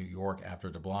of New York after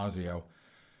de Blasio,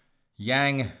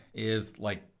 Yang is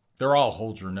they're all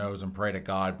hold your nose and pray to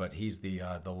God, but he's the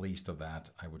least of that,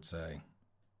 I would say,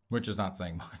 which is not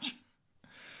saying much.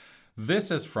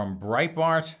 This is from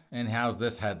Breitbart, and how's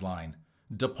this headline?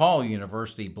 DePaul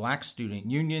University Black Student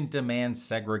Union demands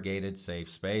segregated safe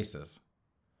spaces.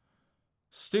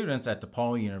 Students at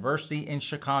DePaul University in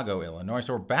Chicago, Illinois,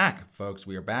 so we're back, folks.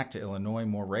 We are back to Illinois.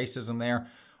 More racism there.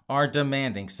 Are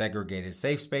demanding segregated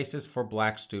safe spaces for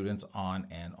black students on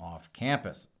and off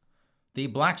campus. The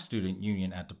Black Student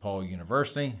Union at DePaul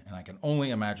University, and I can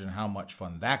only imagine how much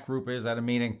fun that group is at a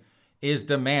meeting, is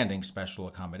demanding special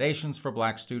accommodations for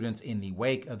black students in the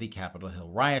wake of the Capitol Hill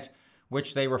riot,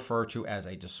 which they refer to as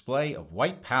a display of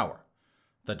white power.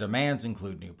 The demands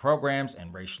include new programs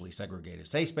and racially segregated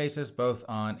safe spaces both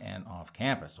on and off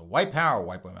campus. So white power,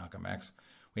 White Boy Malcolm X.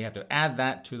 We have to add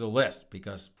that to the list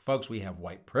because, folks, we have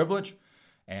white privilege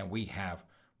and we have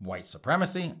white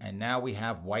supremacy and now we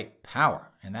have white power.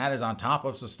 And that is on top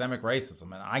of systemic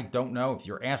racism. And I don't know if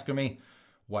you're asking me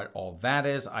what all that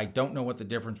is. I don't know what the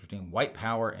difference between white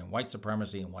power and white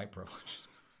supremacy and white privilege is.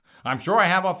 I'm sure I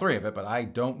have all three of it, but I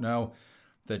don't know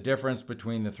the difference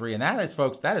between the three. And that is,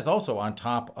 folks, that is also on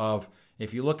top of,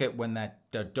 if you look at when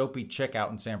that dopey chick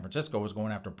out in San Francisco was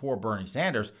going after poor Bernie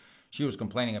Sanders, she was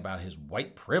complaining about his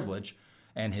white privilege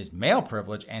and his male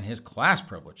privilege and his class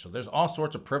privilege. So there's all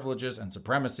sorts of privileges and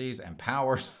supremacies and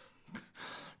powers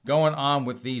going on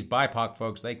with these BIPOC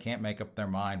folks. They can't make up their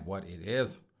mind what it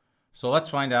is. So let's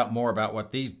find out more about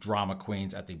what these drama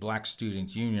queens at the Black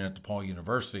Students Union at DePaul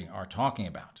University are talking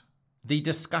about. The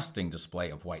disgusting display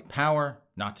of white power,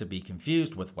 not to be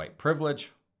confused with white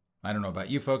privilege, I don't know about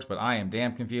you folks, but I am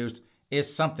damn confused,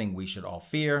 is something we should all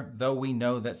fear, though we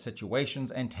know that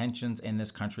situations and tensions in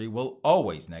this country will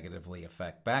always negatively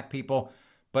affect black people,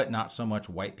 but not so much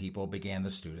white people, began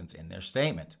the students in their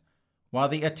statement. While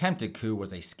the attempted coup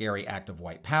was a scary act of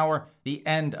white power, the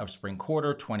end of spring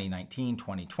quarter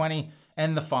 2019-2020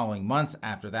 and the following months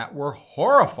after that were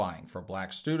horrifying for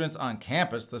black students on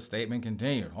campus, the statement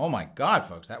continued. Oh my God,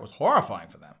 folks, that was horrifying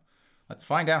for them. Let's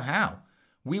find out how.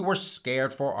 We were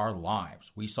scared for our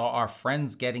lives. We saw our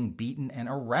friends getting beaten and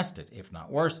arrested, if not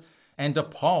worse, and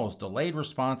DePaul's delayed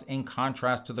response, in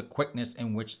contrast to the quickness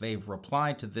in which they've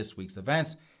replied to this week's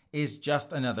events, is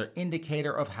just another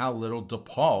indicator of how little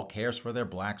DePaul cares for their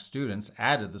black students,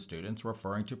 added the students,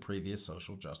 referring to previous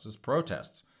social justice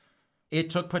protests. It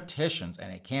took petitions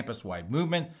and a campus-wide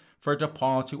movement for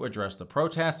DePaul to address the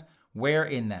protests, where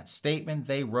in that statement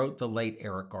they wrote the late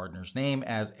Eric Gardner's name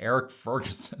as Eric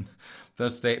Ferguson. The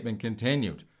statement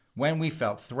continued. When we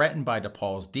felt threatened by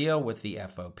DePaul's deal with the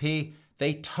FOP,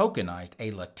 they tokenized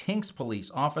a Latinx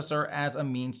police officer as a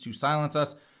means to silence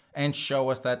us and show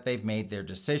us that they've made their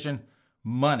decision.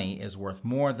 Money is worth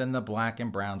more than the black and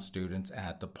brown students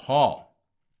at DePaul.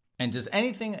 And does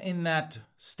anything in that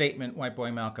statement, White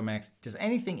Boy Malcolm X, does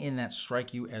anything in that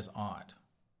strike you as odd?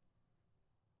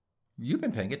 You've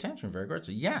been paying attention, very good.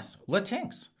 So yes,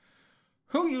 Latinx.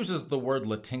 Who uses the word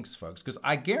Latinx, folks? Because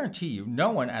I guarantee you,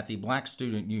 no one at the Black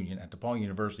Student Union at DePaul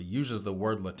University uses the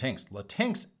word Latinx.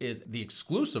 Latinx is the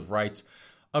exclusive rights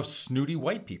of snooty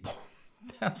white people.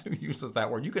 That's who uses that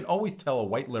word. You can always tell a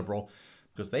white liberal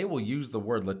because they will use the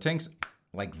word Latinx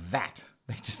like that.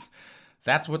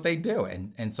 That's what they do.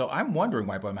 And so I'm wondering,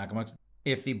 White Boy Malcolm X,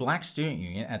 if the Black Student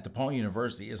Union at DePaul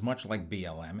University is much like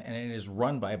BLM and it is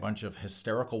run by a bunch of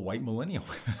hysterical white millennial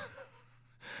women.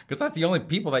 Because that's the only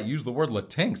people that use the word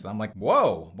Latinx. I'm like,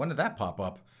 whoa, when did that pop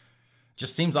up?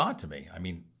 Just seems odd to me. I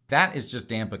mean, that is just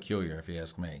damn peculiar if you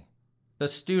ask me. The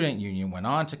student union went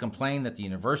on to complain that the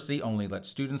university only let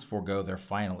students forego their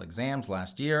final exams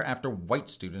last year after white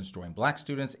students joined black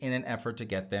students in an effort to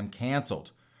get them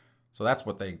canceled. So that's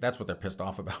what they're pissed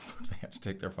off about, folks. They have to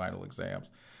take their final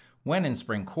exams. When in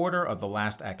spring quarter of the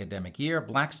last academic year,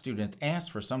 black students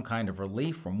asked for some kind of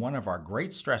relief from one of our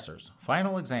great stressors,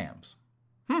 final exams.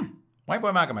 White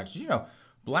Boy Malcolm X, did you know,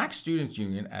 Black Students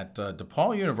Union at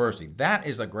DePaul University, that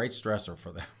is a great stressor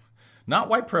for them. Not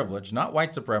white privilege, not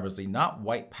white supremacy, not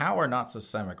white power, not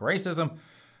systemic racism,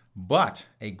 but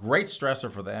a great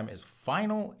stressor for them is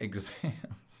final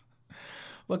exams.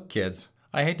 Look, kids,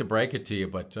 I hate to break it to you,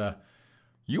 but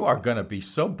you are going to be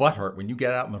so butthurt when you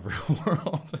get out in the real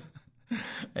world.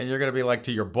 And you're going to be like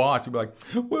to your boss, you'll be like,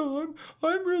 well,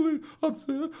 I'm really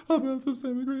upset about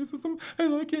systemic racism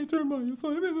and I can't turn my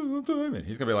assignment in on time. And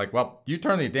he's going to be like, well, you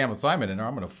turn the damn assignment in or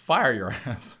I'm going to fire your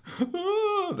ass.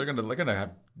 They're going to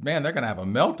have a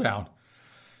meltdown.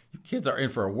 You kids are in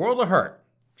for a world of hurt.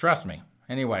 Trust me.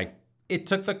 Anyway, it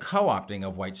took the co-opting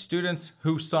of white students,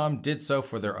 who some did so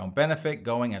for their own benefit,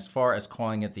 going as far as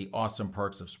calling it the awesome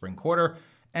perks of spring quarter,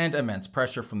 and immense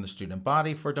pressure from the student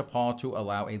body for DePaul to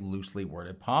allow a loosely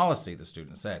worded policy, the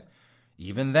student said.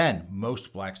 Even then,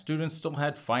 most black students still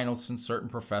had finals since certain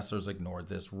professors ignored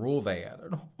this rule, they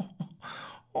added.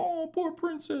 Oh, poor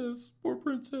princess, poor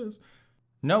princess.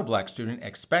 No black student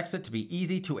expects it to be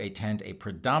easy to attend a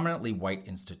predominantly white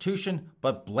institution,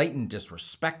 but blatant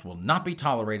disrespect will not be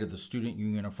tolerated, the student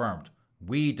union affirmed.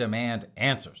 We demand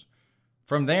answers.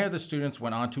 From there, the students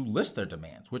went on to list their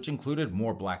demands, which included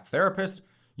more black therapists,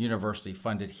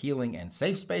 university-funded healing and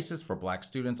safe spaces for black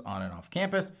students on and off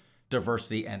campus,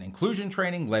 diversity and inclusion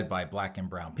training led by black and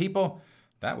brown people,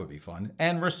 that would be fun,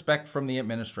 and respect from the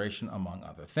administration, among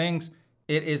other things.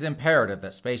 It is imperative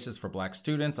that spaces for black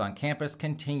students on campus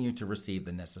continue to receive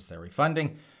the necessary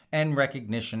funding and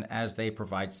recognition as they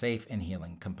provide safe and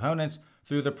healing components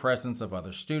through the presence of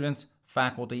other students,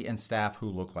 faculty, and staff who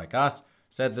look like us,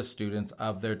 said the students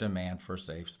of their demand for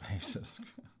safe spaces.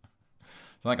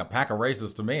 It's like a pack of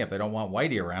racists to me if they don't want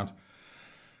whitey around.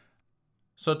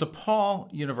 So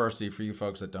DePaul University, for you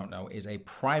folks that don't know, is a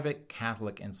private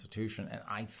Catholic institution. And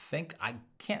I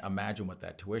can't imagine what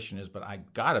that tuition is, but I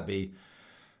gotta be,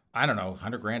 I don't know,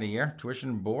 $100,000 a year tuition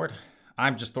and board.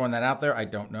 I'm just throwing that out there. I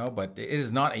don't know, but it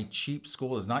is not a cheap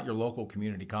school. It's not your local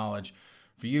community college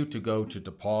for you to go to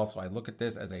DePaul. So I look at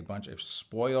this as a bunch of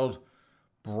spoiled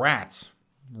brats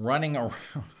running around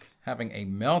having a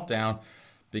meltdown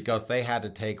because they had to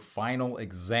take final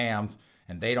exams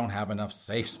and they don't have enough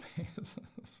safe spaces.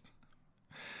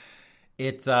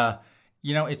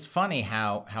 It's funny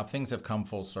how things have come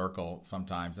full circle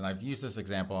sometimes. And I've used this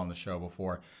example on the show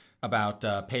before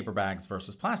about paper bags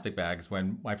versus plastic bags.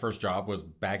 When my first job was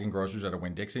bagging groceries at a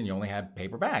Winn-Dixie, you only had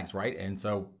paper bags, right? And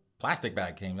so plastic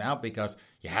bag came out because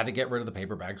you had to get rid of the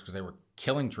paper bags because they were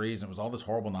killing trees and it was all this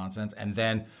horrible nonsense. And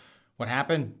then what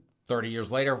happened? 30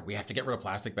 years later, we have to get rid of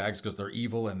plastic bags because they're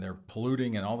evil and they're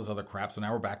polluting and all this other crap. So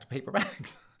now we're back to paper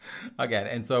bags again.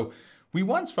 And so we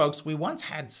once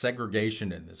had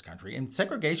segregation in this country, and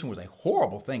segregation was a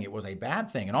horrible thing. It was a bad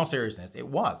thing. In all seriousness, it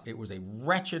was a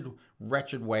wretched,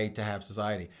 wretched way to have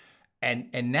society.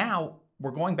 And now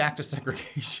we're going back to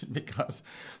segregation because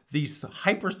these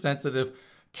hypersensitive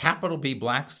capital B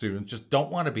black students just don't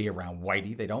want to be around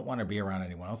whitey. They don't want to be around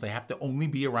anyone else. They have to only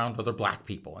be around other black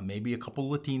people and maybe a couple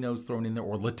Latinos thrown in there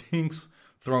or Latinx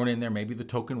thrown in there, maybe the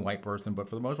token white person. But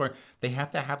for the most part, they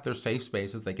have to have their safe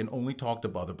spaces. They can only talk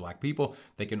to other black people.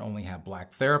 They can only have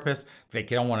black therapists. They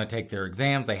don't want to take their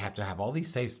exams. They have to have all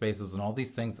these safe spaces and all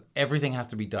these things. Everything has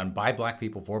to be done by black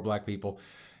people, for black people,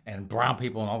 and brown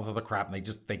people and all this other crap. And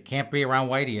they can't be around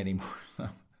whitey anymore.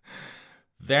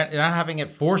 They're not having it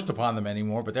forced upon them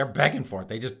anymore, but they're begging for it.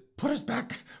 They just put us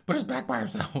back by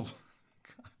ourselves.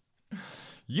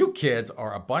 You kids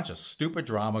are a bunch of stupid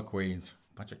drama queens,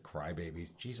 a bunch of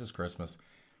crybabies. Jesus Christmas.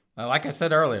 Now, like I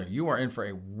said earlier, you are in for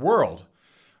a world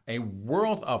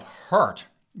of hurt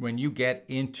when you get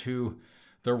into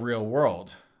the real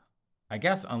world. I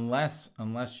guess unless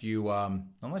you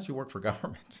work for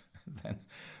government, then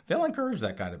they'll encourage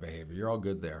that kind of behavior. You're all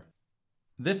good there.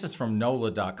 This is from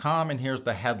NOLA.com, and here's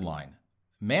the headline.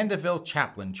 Mandeville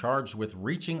chaplain charged with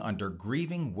reaching under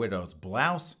grieving widow's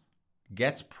blouse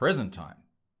gets prison time.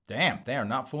 Damn, they are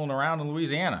not fooling around in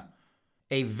Louisiana.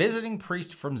 A visiting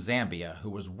priest from Zambia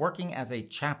who was working as a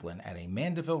chaplain at a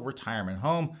Mandeville retirement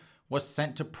home was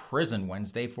sent to prison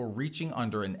Wednesday for reaching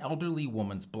under an elderly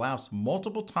woman's blouse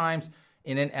multiple times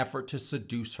in an effort to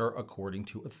seduce her, according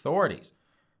to authorities.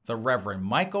 The Reverend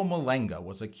Michael Malenga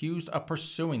was accused of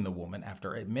pursuing the woman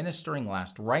after administering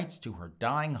last rites to her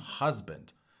dying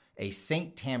husband. A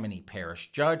St. Tammany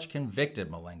Parish judge convicted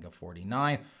Malenga,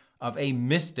 49, of a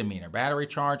misdemeanor battery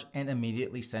charge and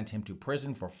immediately sent him to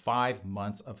prison for 5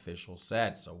 months, officials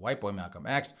said. So, White Boy Malcolm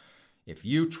X, if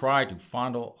you try to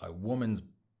fondle a woman's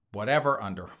whatever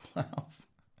under her blouse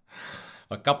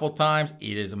a couple times,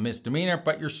 it is a misdemeanor,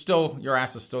 but your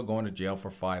ass is still going to jail for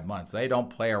 5 months. They don't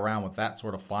play around with that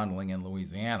sort of fondling in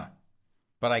Louisiana.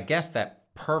 But I guess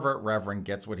that pervert reverend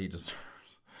gets what he deserves.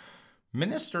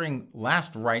 Ministering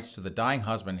last rites to the dying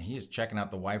husband, he is checking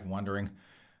out the wife, wondering,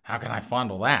 how can I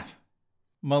fondle that?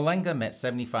 Malenga met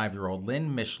 75-year-old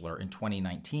Lynn Mishler in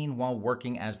 2019 while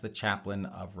working as the chaplain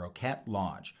of Roquette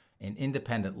Lodge, an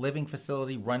independent living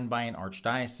facility run by an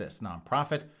archdiocese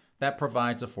nonprofit that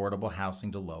provides affordable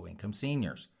housing to low-income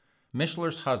seniors.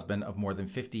 Mishler's husband of more than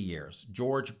 50 years,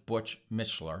 George Butch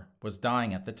Mishler, was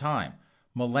dying at the time.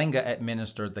 Malenga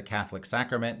administered the Catholic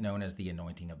sacrament known as the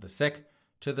Anointing of the Sick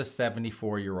to the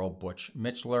 74-year-old Butch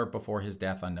Mishler before his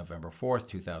death on November 4,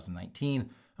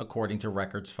 2019, according to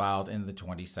records filed in the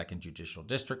 22nd Judicial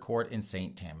District Court in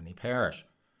St. Tammany Parish.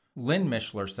 Lynn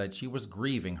Mishler said she was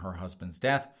grieving her husband's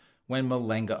death when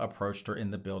Malenga approached her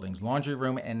in the building's laundry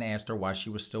room and asked her why she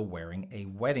was still wearing a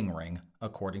wedding ring,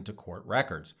 according to court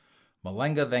records.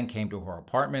 Malenga then came to her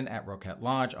apartment at Roquette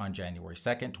Lodge on January 2,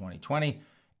 2020,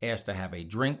 asked to have a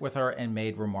drink with her, and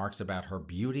made remarks about her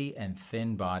beauty and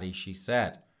thin body, she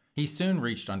said. He soon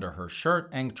reached under her shirt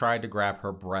and tried to grab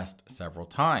her breast several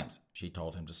times. She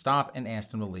told him to stop and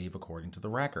asked him to leave, according to the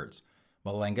records.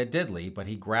 Malenga did leave, but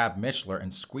he grabbed Mishler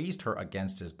and squeezed her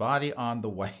against his body on the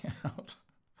way out.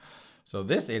 So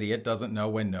this idiot doesn't know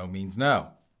when no means no.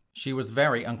 She was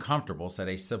very uncomfortable, said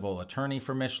a civil attorney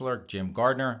for Mishler, Jim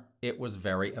Gardner. It was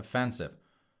very offensive.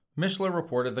 Mishler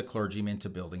reported the clergyman to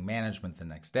building management the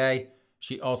next day.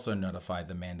 She also notified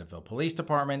the Mandeville Police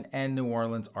Department, and New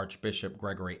Orleans Archbishop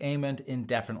Gregory Aymond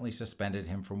indefinitely suspended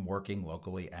him from working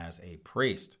locally as a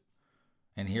priest.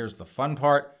 And here's the fun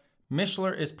part.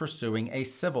 Mishler is pursuing a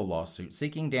civil lawsuit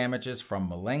seeking damages from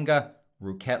Malenga,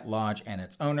 Rouquette Lodge, and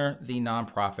its owner, the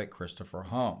nonprofit Christopher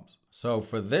Holmes. So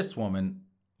for this woman,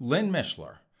 Lynn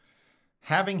Mishler,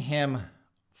 having him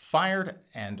fired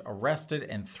and arrested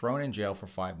and thrown in jail for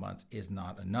 5 months is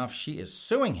not enough. She is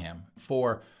suing him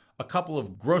for a couple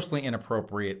of grossly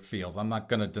inappropriate fields. I'm not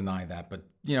going to deny that, but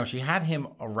she had him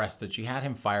arrested, she had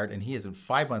him fired, and he is in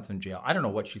 5 months in jail. I don't know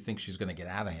what she thinks she's going to get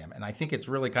out of him, and I think it's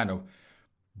really kind of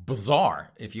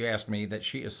bizarre, if you ask me, that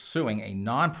she is suing a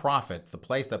nonprofit, the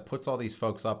place that puts all these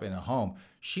folks up in a home.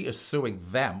 She is suing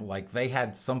them like they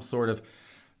had some sort of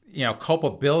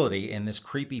culpability in this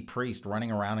creepy priest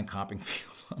running around and copping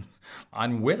fields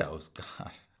on widows.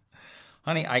 God.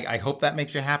 Honey, I hope that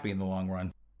makes you happy in the long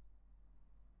run.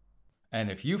 And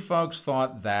if you folks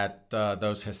thought that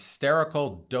those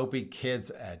hysterical, dopey kids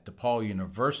at DePaul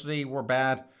University were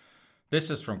bad, this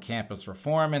is from Campus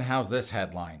Reform, and how's this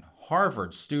headline?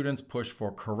 Harvard students push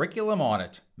for curriculum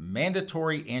audit,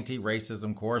 mandatory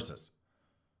anti-racism courses.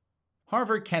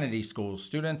 Harvard Kennedy School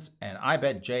students, and I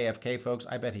bet JFK folks,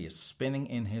 I bet he is spinning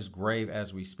in his grave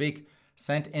as we speak,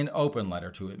 sent an open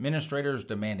letter to administrators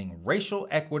demanding racial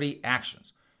equity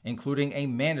actions, including a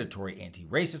mandatory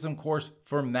anti-racism course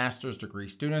for master's degree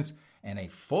students and a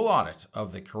full audit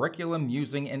of the curriculum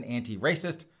using an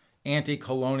anti-racist,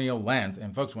 anti-colonial lens.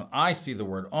 And folks, when I see the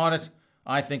word audit,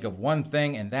 I think of one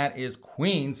thing, and that is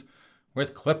Queens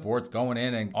with clipboards going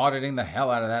in and auditing the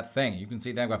hell out of that thing. You can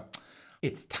see them go,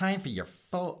 it's time for your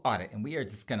full audit, and we are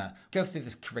just going to go through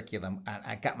this curriculum.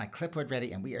 I got my clipboard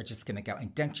ready, and we are just going to go.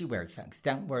 And don't you worry, folks.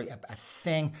 Don't worry a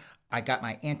thing. I got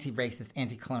my anti-racist,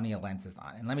 anti-colonial lenses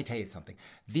on. And let me tell you something.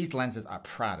 These lenses are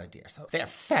Prada, dear. So they're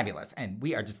fabulous. And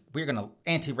we're going to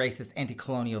anti-racist,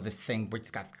 anti-colonial this thing. We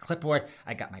just got the clipboard.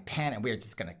 I got my pen, and we're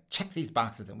just going to check these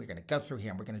boxes, and we're going to go through here,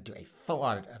 and we're going to do a full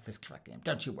audit of this curriculum.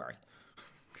 Don't you worry.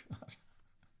 God.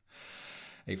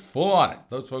 A full audit.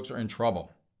 Those folks are in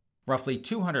trouble. Roughly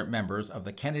 200 members of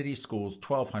the Kennedy School's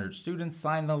 1,200 students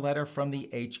signed the letter from the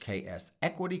HKS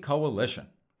Equity Coalition.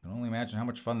 You can only imagine how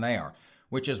much fun they are,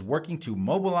 which is working to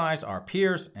mobilize our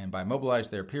peers, and by mobilize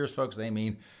their peers, folks, they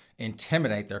mean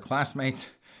intimidate their classmates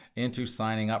into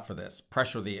signing up for this,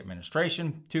 pressure the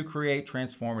administration to create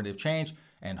transformative change,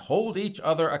 and hold each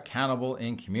other accountable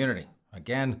in community.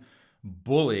 Again,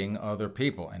 bullying other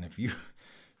people. And if you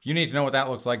need to know what that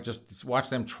looks like, just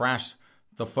watch them trash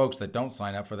the folks that don't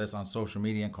sign up for this on social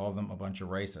media and call them a bunch of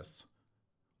racists.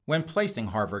 When placing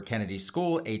Harvard Kennedy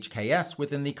School, HKS,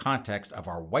 within the context of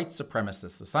our white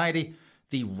supremacist society,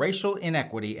 the racial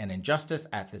inequity and injustice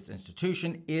at this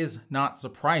institution is not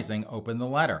surprising, open the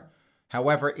letter.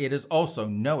 However, it is also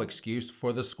no excuse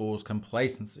for the school's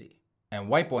complacency. And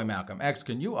white boy Malcolm X,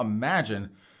 can you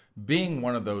imagine being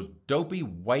one of those dopey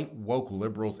white woke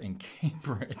liberals in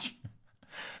Cambridge?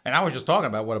 And I was just talking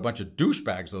about what a bunch of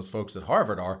douchebags those folks at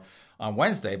Harvard are on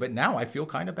Wednesday, but now I feel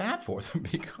kind of bad for them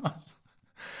because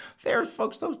there's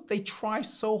folks, they try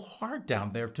so hard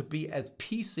down there to be as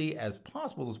PC as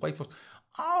possible, those white folks.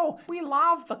 Oh, we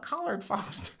love the colored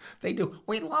folks. They do.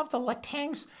 We love the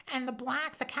Latinx and the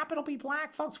black, the capital B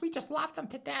black folks. We just love them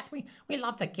to death. We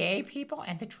love the gay people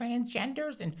and the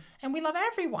transgenders, and we love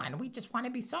everyone. We just want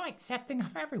to be so accepting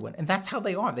of everyone. And that's how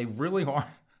they are. They really are.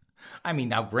 I mean,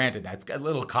 now granted, that's a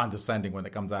little condescending when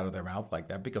it comes out of their mouth like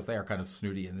that because they are kind of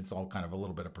snooty and it's all kind of a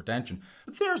little bit of pretension.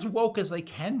 But they're as woke as they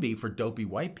can be for dopey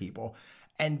white people.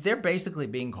 And they're basically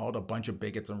being called a bunch of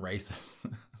bigots and racists.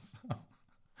 So,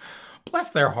 bless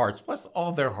their hearts. Bless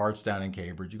all their hearts down in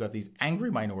Cambridge. You got these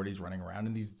angry minorities running around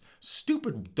and these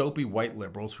stupid, dopey white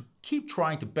liberals who keep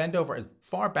trying to bend over as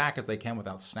far back as they can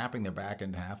without snapping their back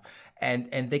in half.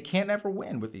 And they can't ever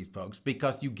win with these folks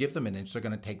because you give them an inch, they're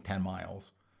going to take 10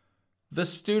 miles. The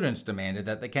students demanded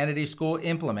that the Kennedy School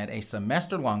implement a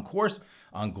semester-long course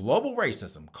on global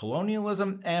racism,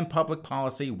 colonialism, and public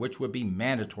policy, which would be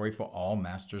mandatory for all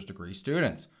master's degree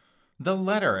students. The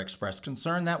letter expressed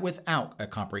concern that without a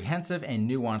comprehensive and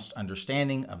nuanced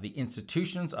understanding of the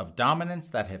institutions of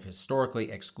dominance that have historically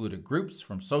excluded groups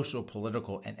from social,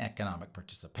 political, and economic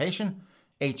participation,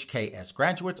 HKS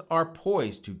graduates are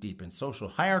poised to deepen social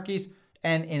hierarchies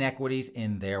and inequities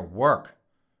in their work.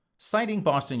 Citing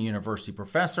Boston University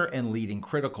professor and leading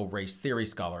critical race theory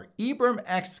scholar Ibram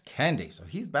X. Kendi, so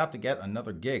he's about to get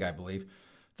another gig, I believe,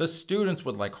 the students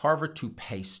would like Harvard to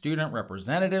pay student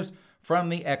representatives from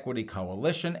the Equity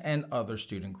Coalition and other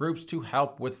student groups to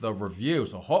help with the review.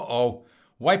 So,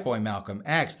 white boy Malcolm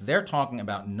X, they're talking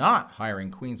about not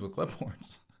hiring queens with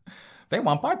clipboards. They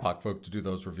want BIPOC folk to do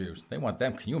those reviews. They want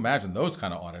them. Can you imagine those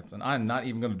kind of audits? And I'm not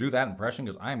even going to do that impression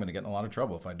because I'm going to get in a lot of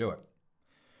trouble if I do it.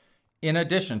 In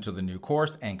addition to the new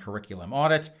course and curriculum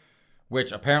audit,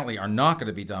 which apparently are not going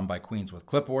to be done by queens with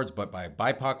clipboards, but by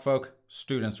BIPOC folk,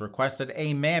 students requested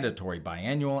a mandatory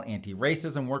biannual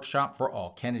anti-racism workshop for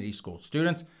all Kennedy School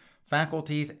students,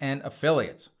 faculties, and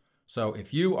affiliates. So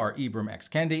if you are Ibram X.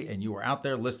 Kendi and you are out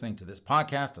there listening to this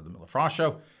podcast of The Miller Frost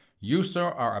Show, you, sir,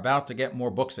 are about to get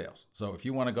more book sales. So if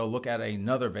you want to go look at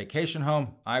another vacation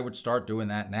home, I would start doing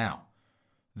that now.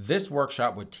 This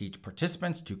workshop would teach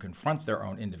participants to confront their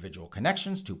own individual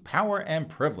connections to power and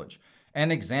privilege, and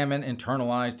examine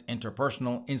internalized,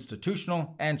 interpersonal,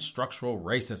 institutional, and structural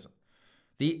racism.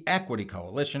 The Equity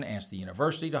Coalition asked the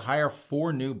university to hire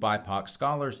 4 new BIPOC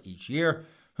scholars each year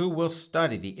who will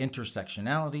study the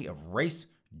intersectionality of race,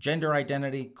 gender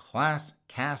identity, class,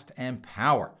 caste, and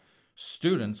power.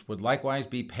 Students would likewise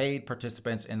be paid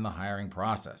participants in the hiring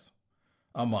process.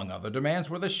 Among other demands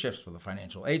were the shifts for the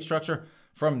financial aid structure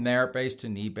from merit-based to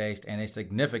need-based and a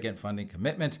significant funding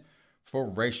commitment for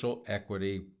racial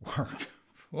equity work.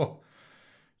 Whoa.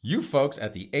 You folks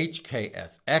at the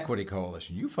HKS Equity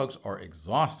Coalition, you folks are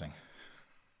exhausting.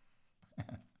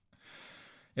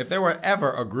 If there were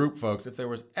ever a group, folks, if there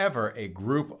was ever a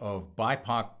group of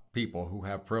BIPOC people who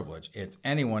have privilege, it's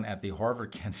anyone at the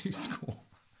Harvard Kennedy School.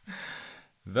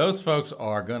 Those folks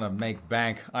are going to make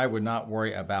bank. I would not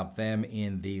worry about them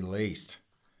in the least.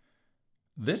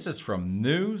 This is from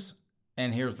News,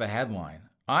 and here's the headline.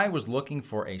 I was looking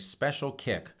for a special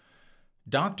kick.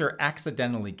 Doctor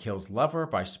accidentally kills lover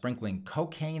by sprinkling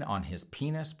cocaine on his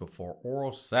penis before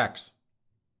oral sex.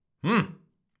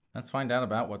 Let's find out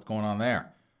about what's going on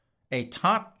there. A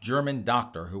top German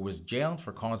doctor who was jailed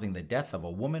for causing the death of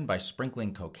a woman by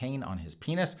sprinkling cocaine on his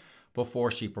penis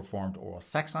before she performed oral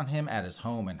sex on him at his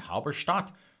home in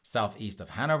Halberstadt, southeast of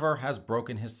Hanover, has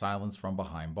broken his silence from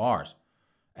behind bars.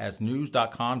 As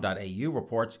news.com.au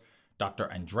reports,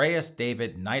 Dr. Andreas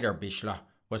David Niederbichler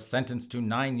was sentenced to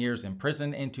 9 years in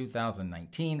prison in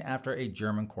 2019 after a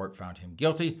German court found him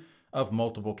guilty of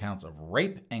multiple counts of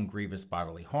rape and grievous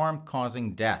bodily harm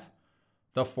causing death.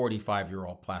 The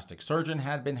 45-year-old plastic surgeon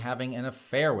had been having an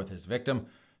affair with his victim,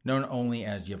 known only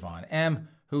as Yvonne M.,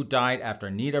 who died after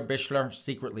Niederbichler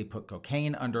secretly put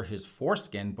cocaine under his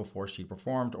foreskin before she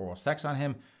performed oral sex on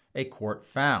him, a court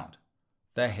found.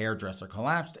 The hairdresser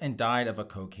collapsed and died of a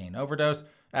cocaine overdose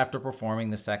after performing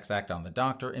the sex act on the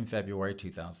doctor in February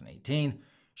 2018.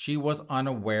 She was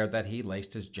unaware that he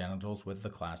laced his genitals with the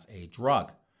Class A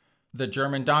drug. The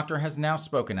German doctor has now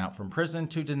spoken out from prison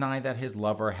to deny that his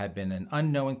lover had been an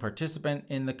unknowing participant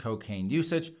in the cocaine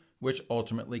usage, which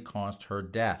ultimately caused her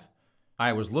death.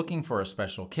 I was looking for a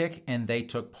special kick, and they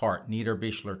took part,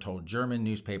 Niederbichler told German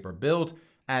newspaper Bild,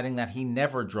 adding that he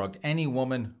never drugged any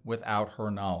woman without her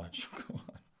knowledge.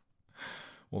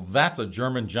 Well, that's a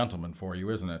German gentleman for you,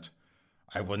 isn't it?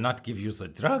 I will not give you the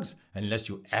drugs unless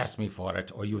you ask me for it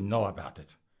or you know about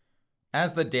it.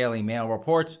 As the Daily Mail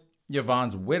reports,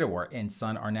 Yvonne's widower and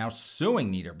son are now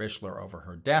suing Niederbichler over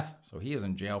her death, so he is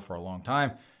in jail for a long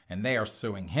time, and they are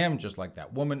suing him just like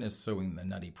that woman is suing the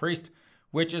nutty priest,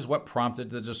 which is what prompted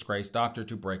the disgraced doctor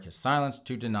to break his silence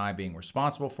to deny being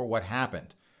responsible for what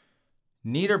happened.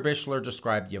 Niederbichler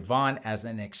described Yvonne as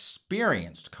an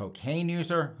experienced cocaine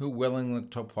user who willingly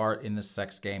took part in the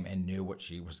sex game and knew what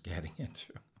she was getting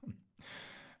into.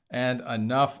 And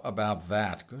enough about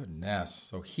that. Goodness.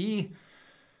 So he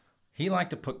liked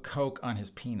to put coke on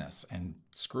his penis and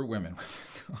screw women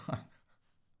with it. God.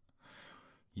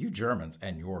 You Germans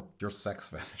and your sex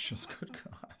fetishes. Good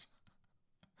God.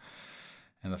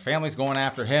 And the family's going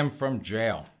after him from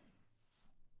jail.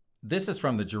 This is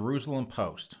from the Jerusalem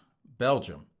Post.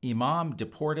 Belgium. Imam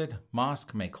deported.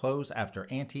 Mosque may close after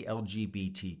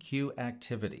anti-LGBTQ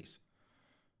activities.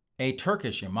 A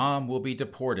Turkish imam will be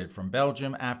deported from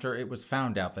Belgium after it was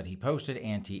found out that he posted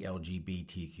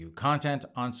anti-LGBTQ content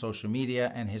on social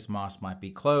media and his mosque might be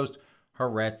closed,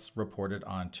 Haaretz reported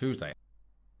on Tuesday.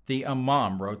 The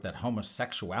imam wrote that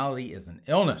homosexuality is an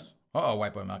illness,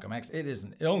 White Boy Malcolm X, it is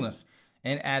an illness,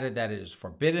 and added that it is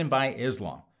forbidden by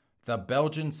Islam. The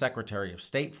Belgian Secretary of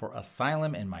State for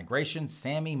Asylum and Migration,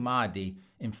 Sami Mahdi,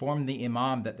 informed the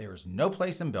imam that there is no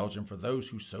place in Belgium for those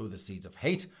who sow the seeds of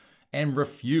hate and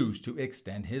refuse to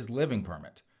extend his living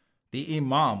permit. The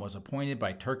imam was appointed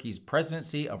by Turkey's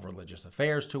Presidency of Religious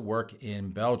Affairs to work in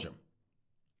Belgium.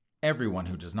 Everyone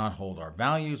who does not hold our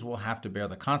values will have to bear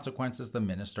the consequences, the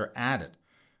minister added.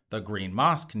 The Green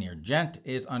Mosque near Ghent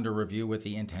is under review with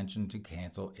the intention to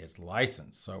cancel its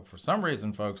license. So for some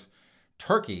reason, folks,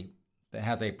 Turkey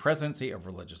has a Presidency of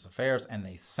Religious Affairs, and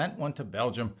they sent one to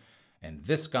Belgium, and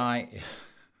this guy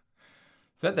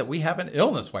said that we have an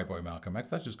illness, White Boy Malcolm X.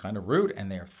 That's just kind of rude, and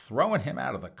they're throwing him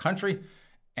out of the country.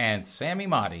 And Sami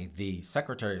Mahdi, the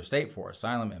Secretary of State for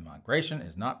Asylum and Migration,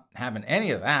 is not having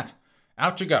any of that.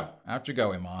 Out you go,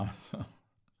 Imam.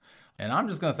 And I'm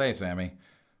just going to say, Sammy,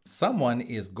 someone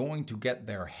is going to get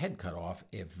their head cut off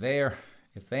if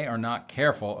they are not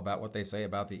careful about what they say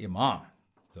about the Imam.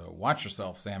 So watch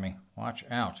yourself, Sammy. Watch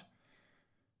out.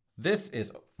 This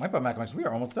is White Boy Malcolm X. We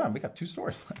are almost done. We got 2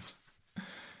 stories left.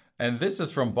 And this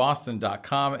is from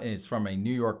Boston.com. It's from a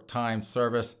New York Times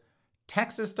service.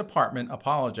 Texas Department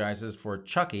apologizes for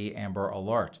Chucky Amber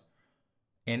Alert.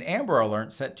 An Amber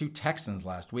Alert sent to Texans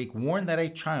last week warned that a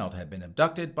child had been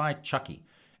abducted by Chucky,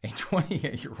 a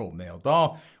 28-year-old male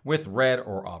doll with red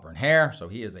or auburn hair, so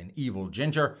he is an evil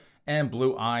ginger, and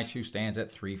blue eyes who stands at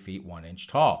 3 feet 1 inch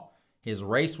tall. His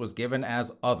race was given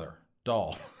as other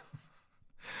doll.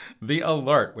 The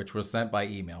alert, which was sent by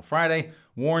email Friday,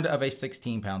 warned of a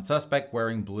 16-pound suspect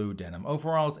wearing blue denim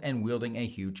overalls and wielding a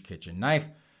huge kitchen knife.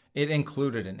 It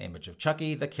included an image of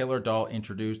Chucky, the killer doll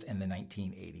introduced in the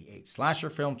 1988 slasher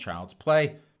film Child's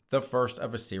Play, the first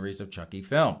of a series of Chucky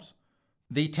films.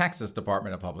 The Texas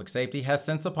Department of Public Safety has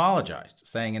since apologized,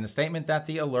 saying in a statement that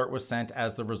the alert was sent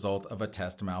as the result of a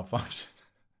test malfunction.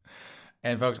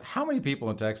 And folks, how many people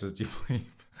in Texas do you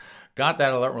believe got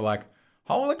that alert and were like,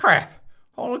 holy crap,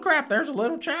 there's a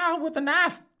little child with a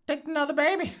knife taking another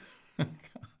baby.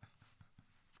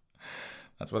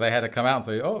 That's why they had to come out and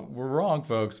say, oh, we're wrong,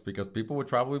 folks, because people would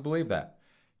probably believe that.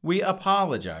 We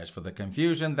apologize for the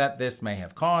confusion that this may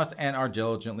have caused and are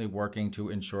diligently working to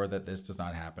ensure that this does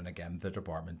not happen again, the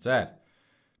department said.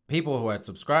 People who had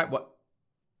subscribed...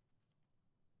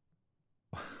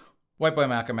 White Boy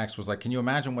Malcolm X was like, can you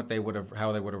imagine how they would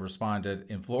have responded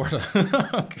in Florida?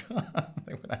 Oh, God.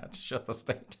 They would have had to shut the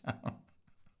state down.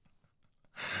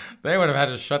 They would have had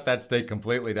to shut that state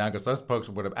completely down because those folks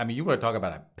would have, you would have talked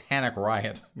about a panic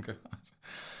riot. God.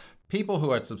 People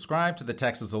who had subscribed to the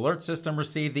Texas Alert System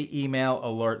received the email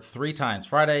alert 3 times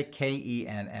Friday.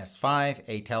 KENS5,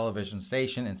 a television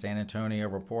station in San Antonio,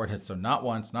 reported, so not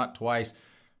once, not twice,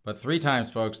 but 3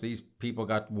 times, folks, these people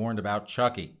got warned about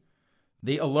Chucky.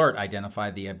 The alert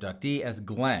identified the abductee as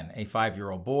Glenn, a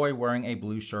 5-year-old boy wearing a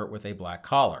blue shirt with a black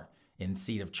collar. In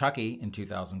Seed of Chucky in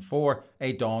 2004,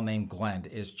 a doll named Glenn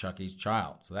is Chucky's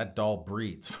child. So that doll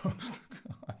breeds, folks.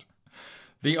 God.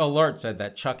 The alert said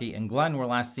that Chucky and Glenn were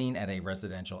last seen at a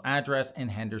residential address in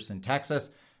Henderson,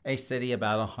 Texas, a city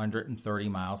about 130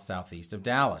 miles southeast of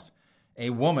Dallas.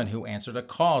 A woman who answered a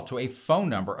call to a phone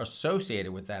number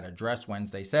associated with that address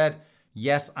Wednesday said,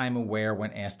 yes, I'm aware,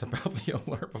 when asked about the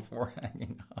alert before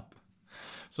hanging up.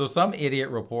 So some idiot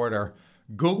reporter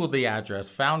Googled the address,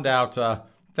 found out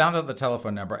the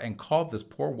telephone number, and called this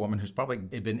poor woman who's probably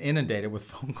been inundated with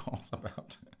phone calls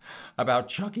about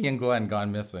Chucky and Glenn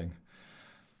gone missing.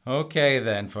 Okay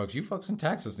then, folks. You folks in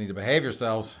Texas need to behave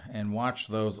yourselves and watch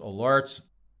those alerts.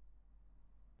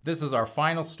 This is our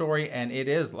final story, and it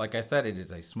is, like I said, it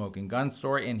is a smoking gun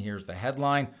story, and here's the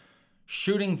headline.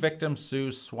 Shooting victim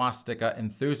sues swastika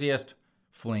enthusiast.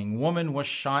 Fleeing woman was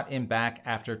shot in back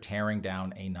after tearing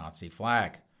down a Nazi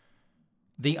flag.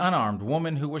 The unarmed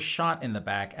woman who was shot in the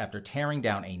back after tearing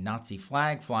down a Nazi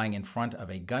flag flying in front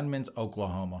of a gunman's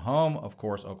Oklahoma home, of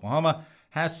course, Oklahoma,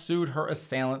 has sued her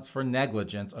assailants for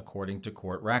negligence, according to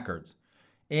court records.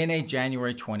 In a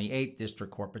January 28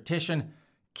 district court petition,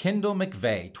 Kendall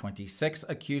McVeigh, 26,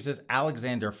 accuses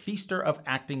Alexander Feaster of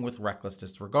acting with reckless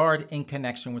disregard in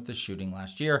connection with the shooting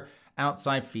last year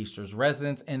outside Feaster's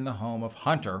residence in the home of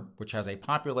Hunter, which has a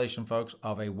population, folks,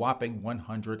 of a whopping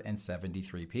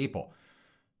 173 people.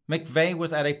 McVeigh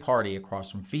was at a party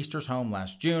across from Feaster's home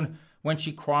last June when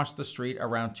she crossed the street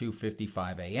around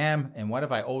 2:55 a.m. And what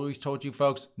have I always told you,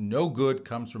 folks? No good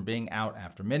comes from being out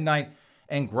after midnight,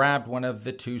 and grabbed one of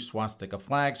the 2 swastika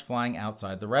flags flying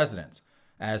outside the residence.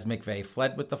 As McVeigh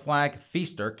fled with the flag,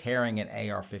 Feaster, carrying an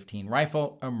AR-15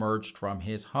 rifle, emerged from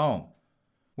his home.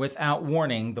 Without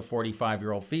warning, the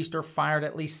 45-year-old Feaster fired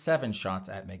at least 7 shots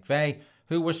at McVeigh,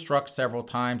 who was struck several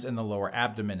times in the lower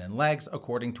abdomen and legs,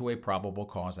 according to a probable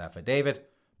cause affidavit.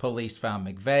 Police found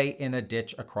McVeigh in a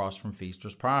ditch across from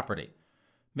Feaster's property.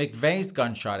 McVeigh's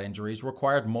gunshot injuries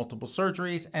required multiple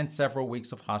surgeries and several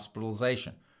weeks of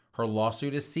hospitalization. Her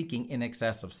lawsuit is seeking in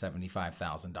excess of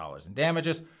 $75,000 in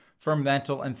damages for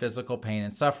mental and physical pain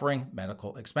and suffering,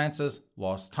 medical expenses,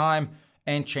 lost time,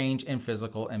 and change in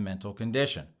physical and mental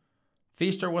condition.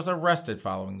 Feaster was arrested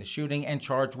following the shooting and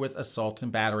charged with assault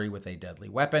and battery with a deadly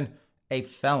weapon, a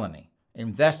felony.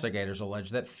 Investigators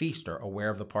allege that Feaster, aware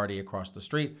of the party across the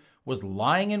street, was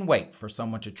lying in wait for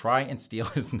someone to try and steal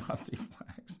his Nazi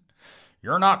flags.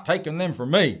 "You're not taking them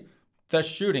from me." The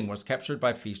shooting was captured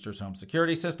by Feaster's home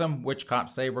security system, which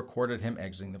cops say recorded him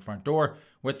exiting the front door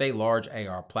with a large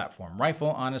AR platform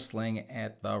rifle on a sling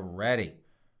at the ready.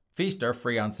 Feaster,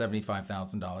 free on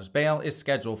 $75,000 bail, is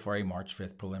scheduled for a March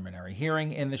 5th preliminary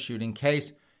hearing in the shooting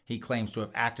case. He claims to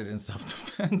have acted in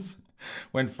self-defense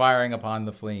when firing upon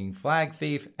the fleeing flag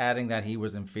thief, adding that he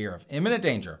was in fear of imminent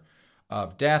danger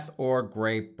of death or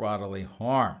grave bodily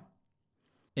harm.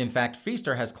 In fact,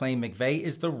 Feaster has claimed McVeigh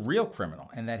is the real criminal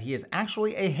and that he is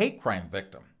actually a hate crime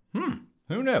victim.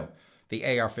 Who knew? The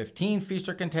AR-15,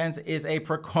 Feaster contends, is a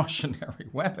precautionary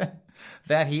weapon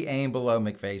that he aimed below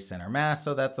McVeigh's center mass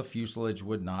so that the fuselage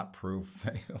would not prove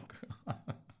fatal.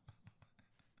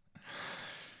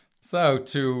 So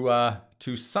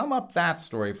to sum up that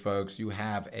story, folks, you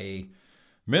have a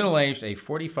middle-aged, a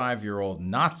 45-year-old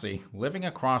Nazi living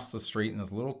across the street in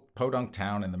this little podunk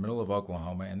town in the middle of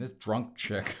Oklahoma, and this drunk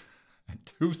chick at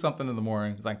 2-something in the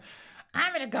morning is like,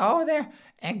 I'm going to go over there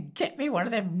and get me one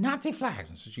of them Nazi flags.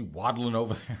 and so she's waddling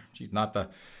over there. She's not the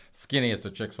skinniest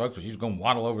of chicks, folks, but she's going to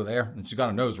waddle over there, and she's got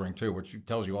a nose ring, too, which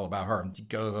tells you all about her. And she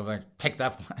goes over there, takes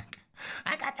that flag.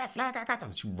 I got that flag, I got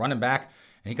that. She's running back,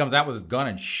 and he comes out with his gun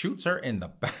and shoots her in the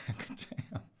back.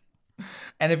 Damn.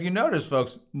 And if you notice,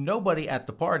 folks, nobody at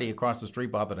the party across the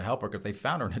street bothered to help her because they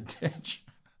found her in a ditch.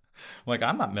 Like,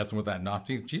 I'm not messing with that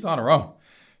Nazi. She's on her own.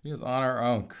 She is on her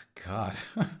own. God.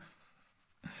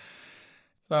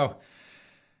 So,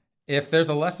 if there's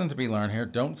a lesson to be learned here,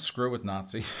 don't screw with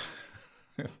Nazis.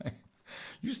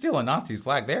 You steal a Nazi's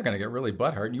flag, they're going to get really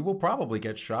butthurt, and you will probably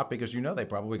get shot because you know they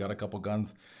probably got a couple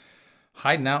guns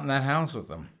hiding out in that house with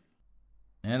them.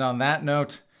 And on that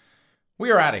note,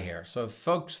 we are out of here. So,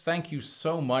 folks, thank you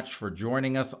so much for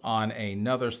joining us on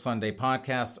another Sunday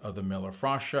podcast of The Miller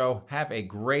Frost Show. Have a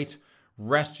great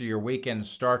rest of your weekend,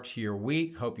 start to your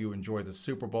week. Hope you enjoy the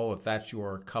Super Bowl if that's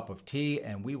your cup of tea.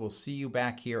 And we will see you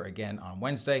back here again on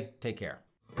Wednesday. Take care.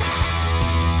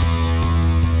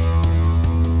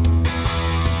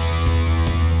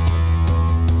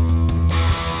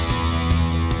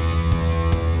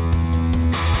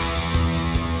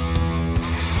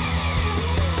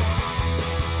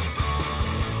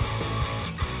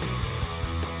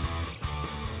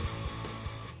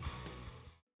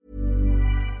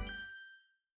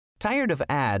 Tired of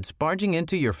ads barging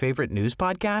into your favorite news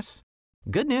podcasts?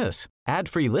 Good news.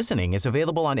 Ad-free listening is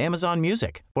available on Amazon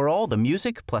Music for all the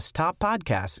music plus top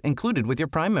podcasts included with your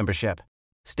Prime membership.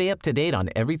 Stay up to date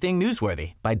on everything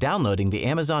newsworthy by downloading the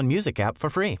Amazon Music app for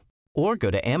free or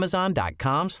go to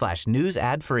amazon.com/news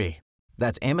ad free.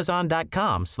 That's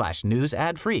amazon.com/news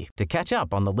ad free to catch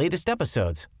up on the latest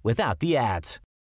episodes without the ads.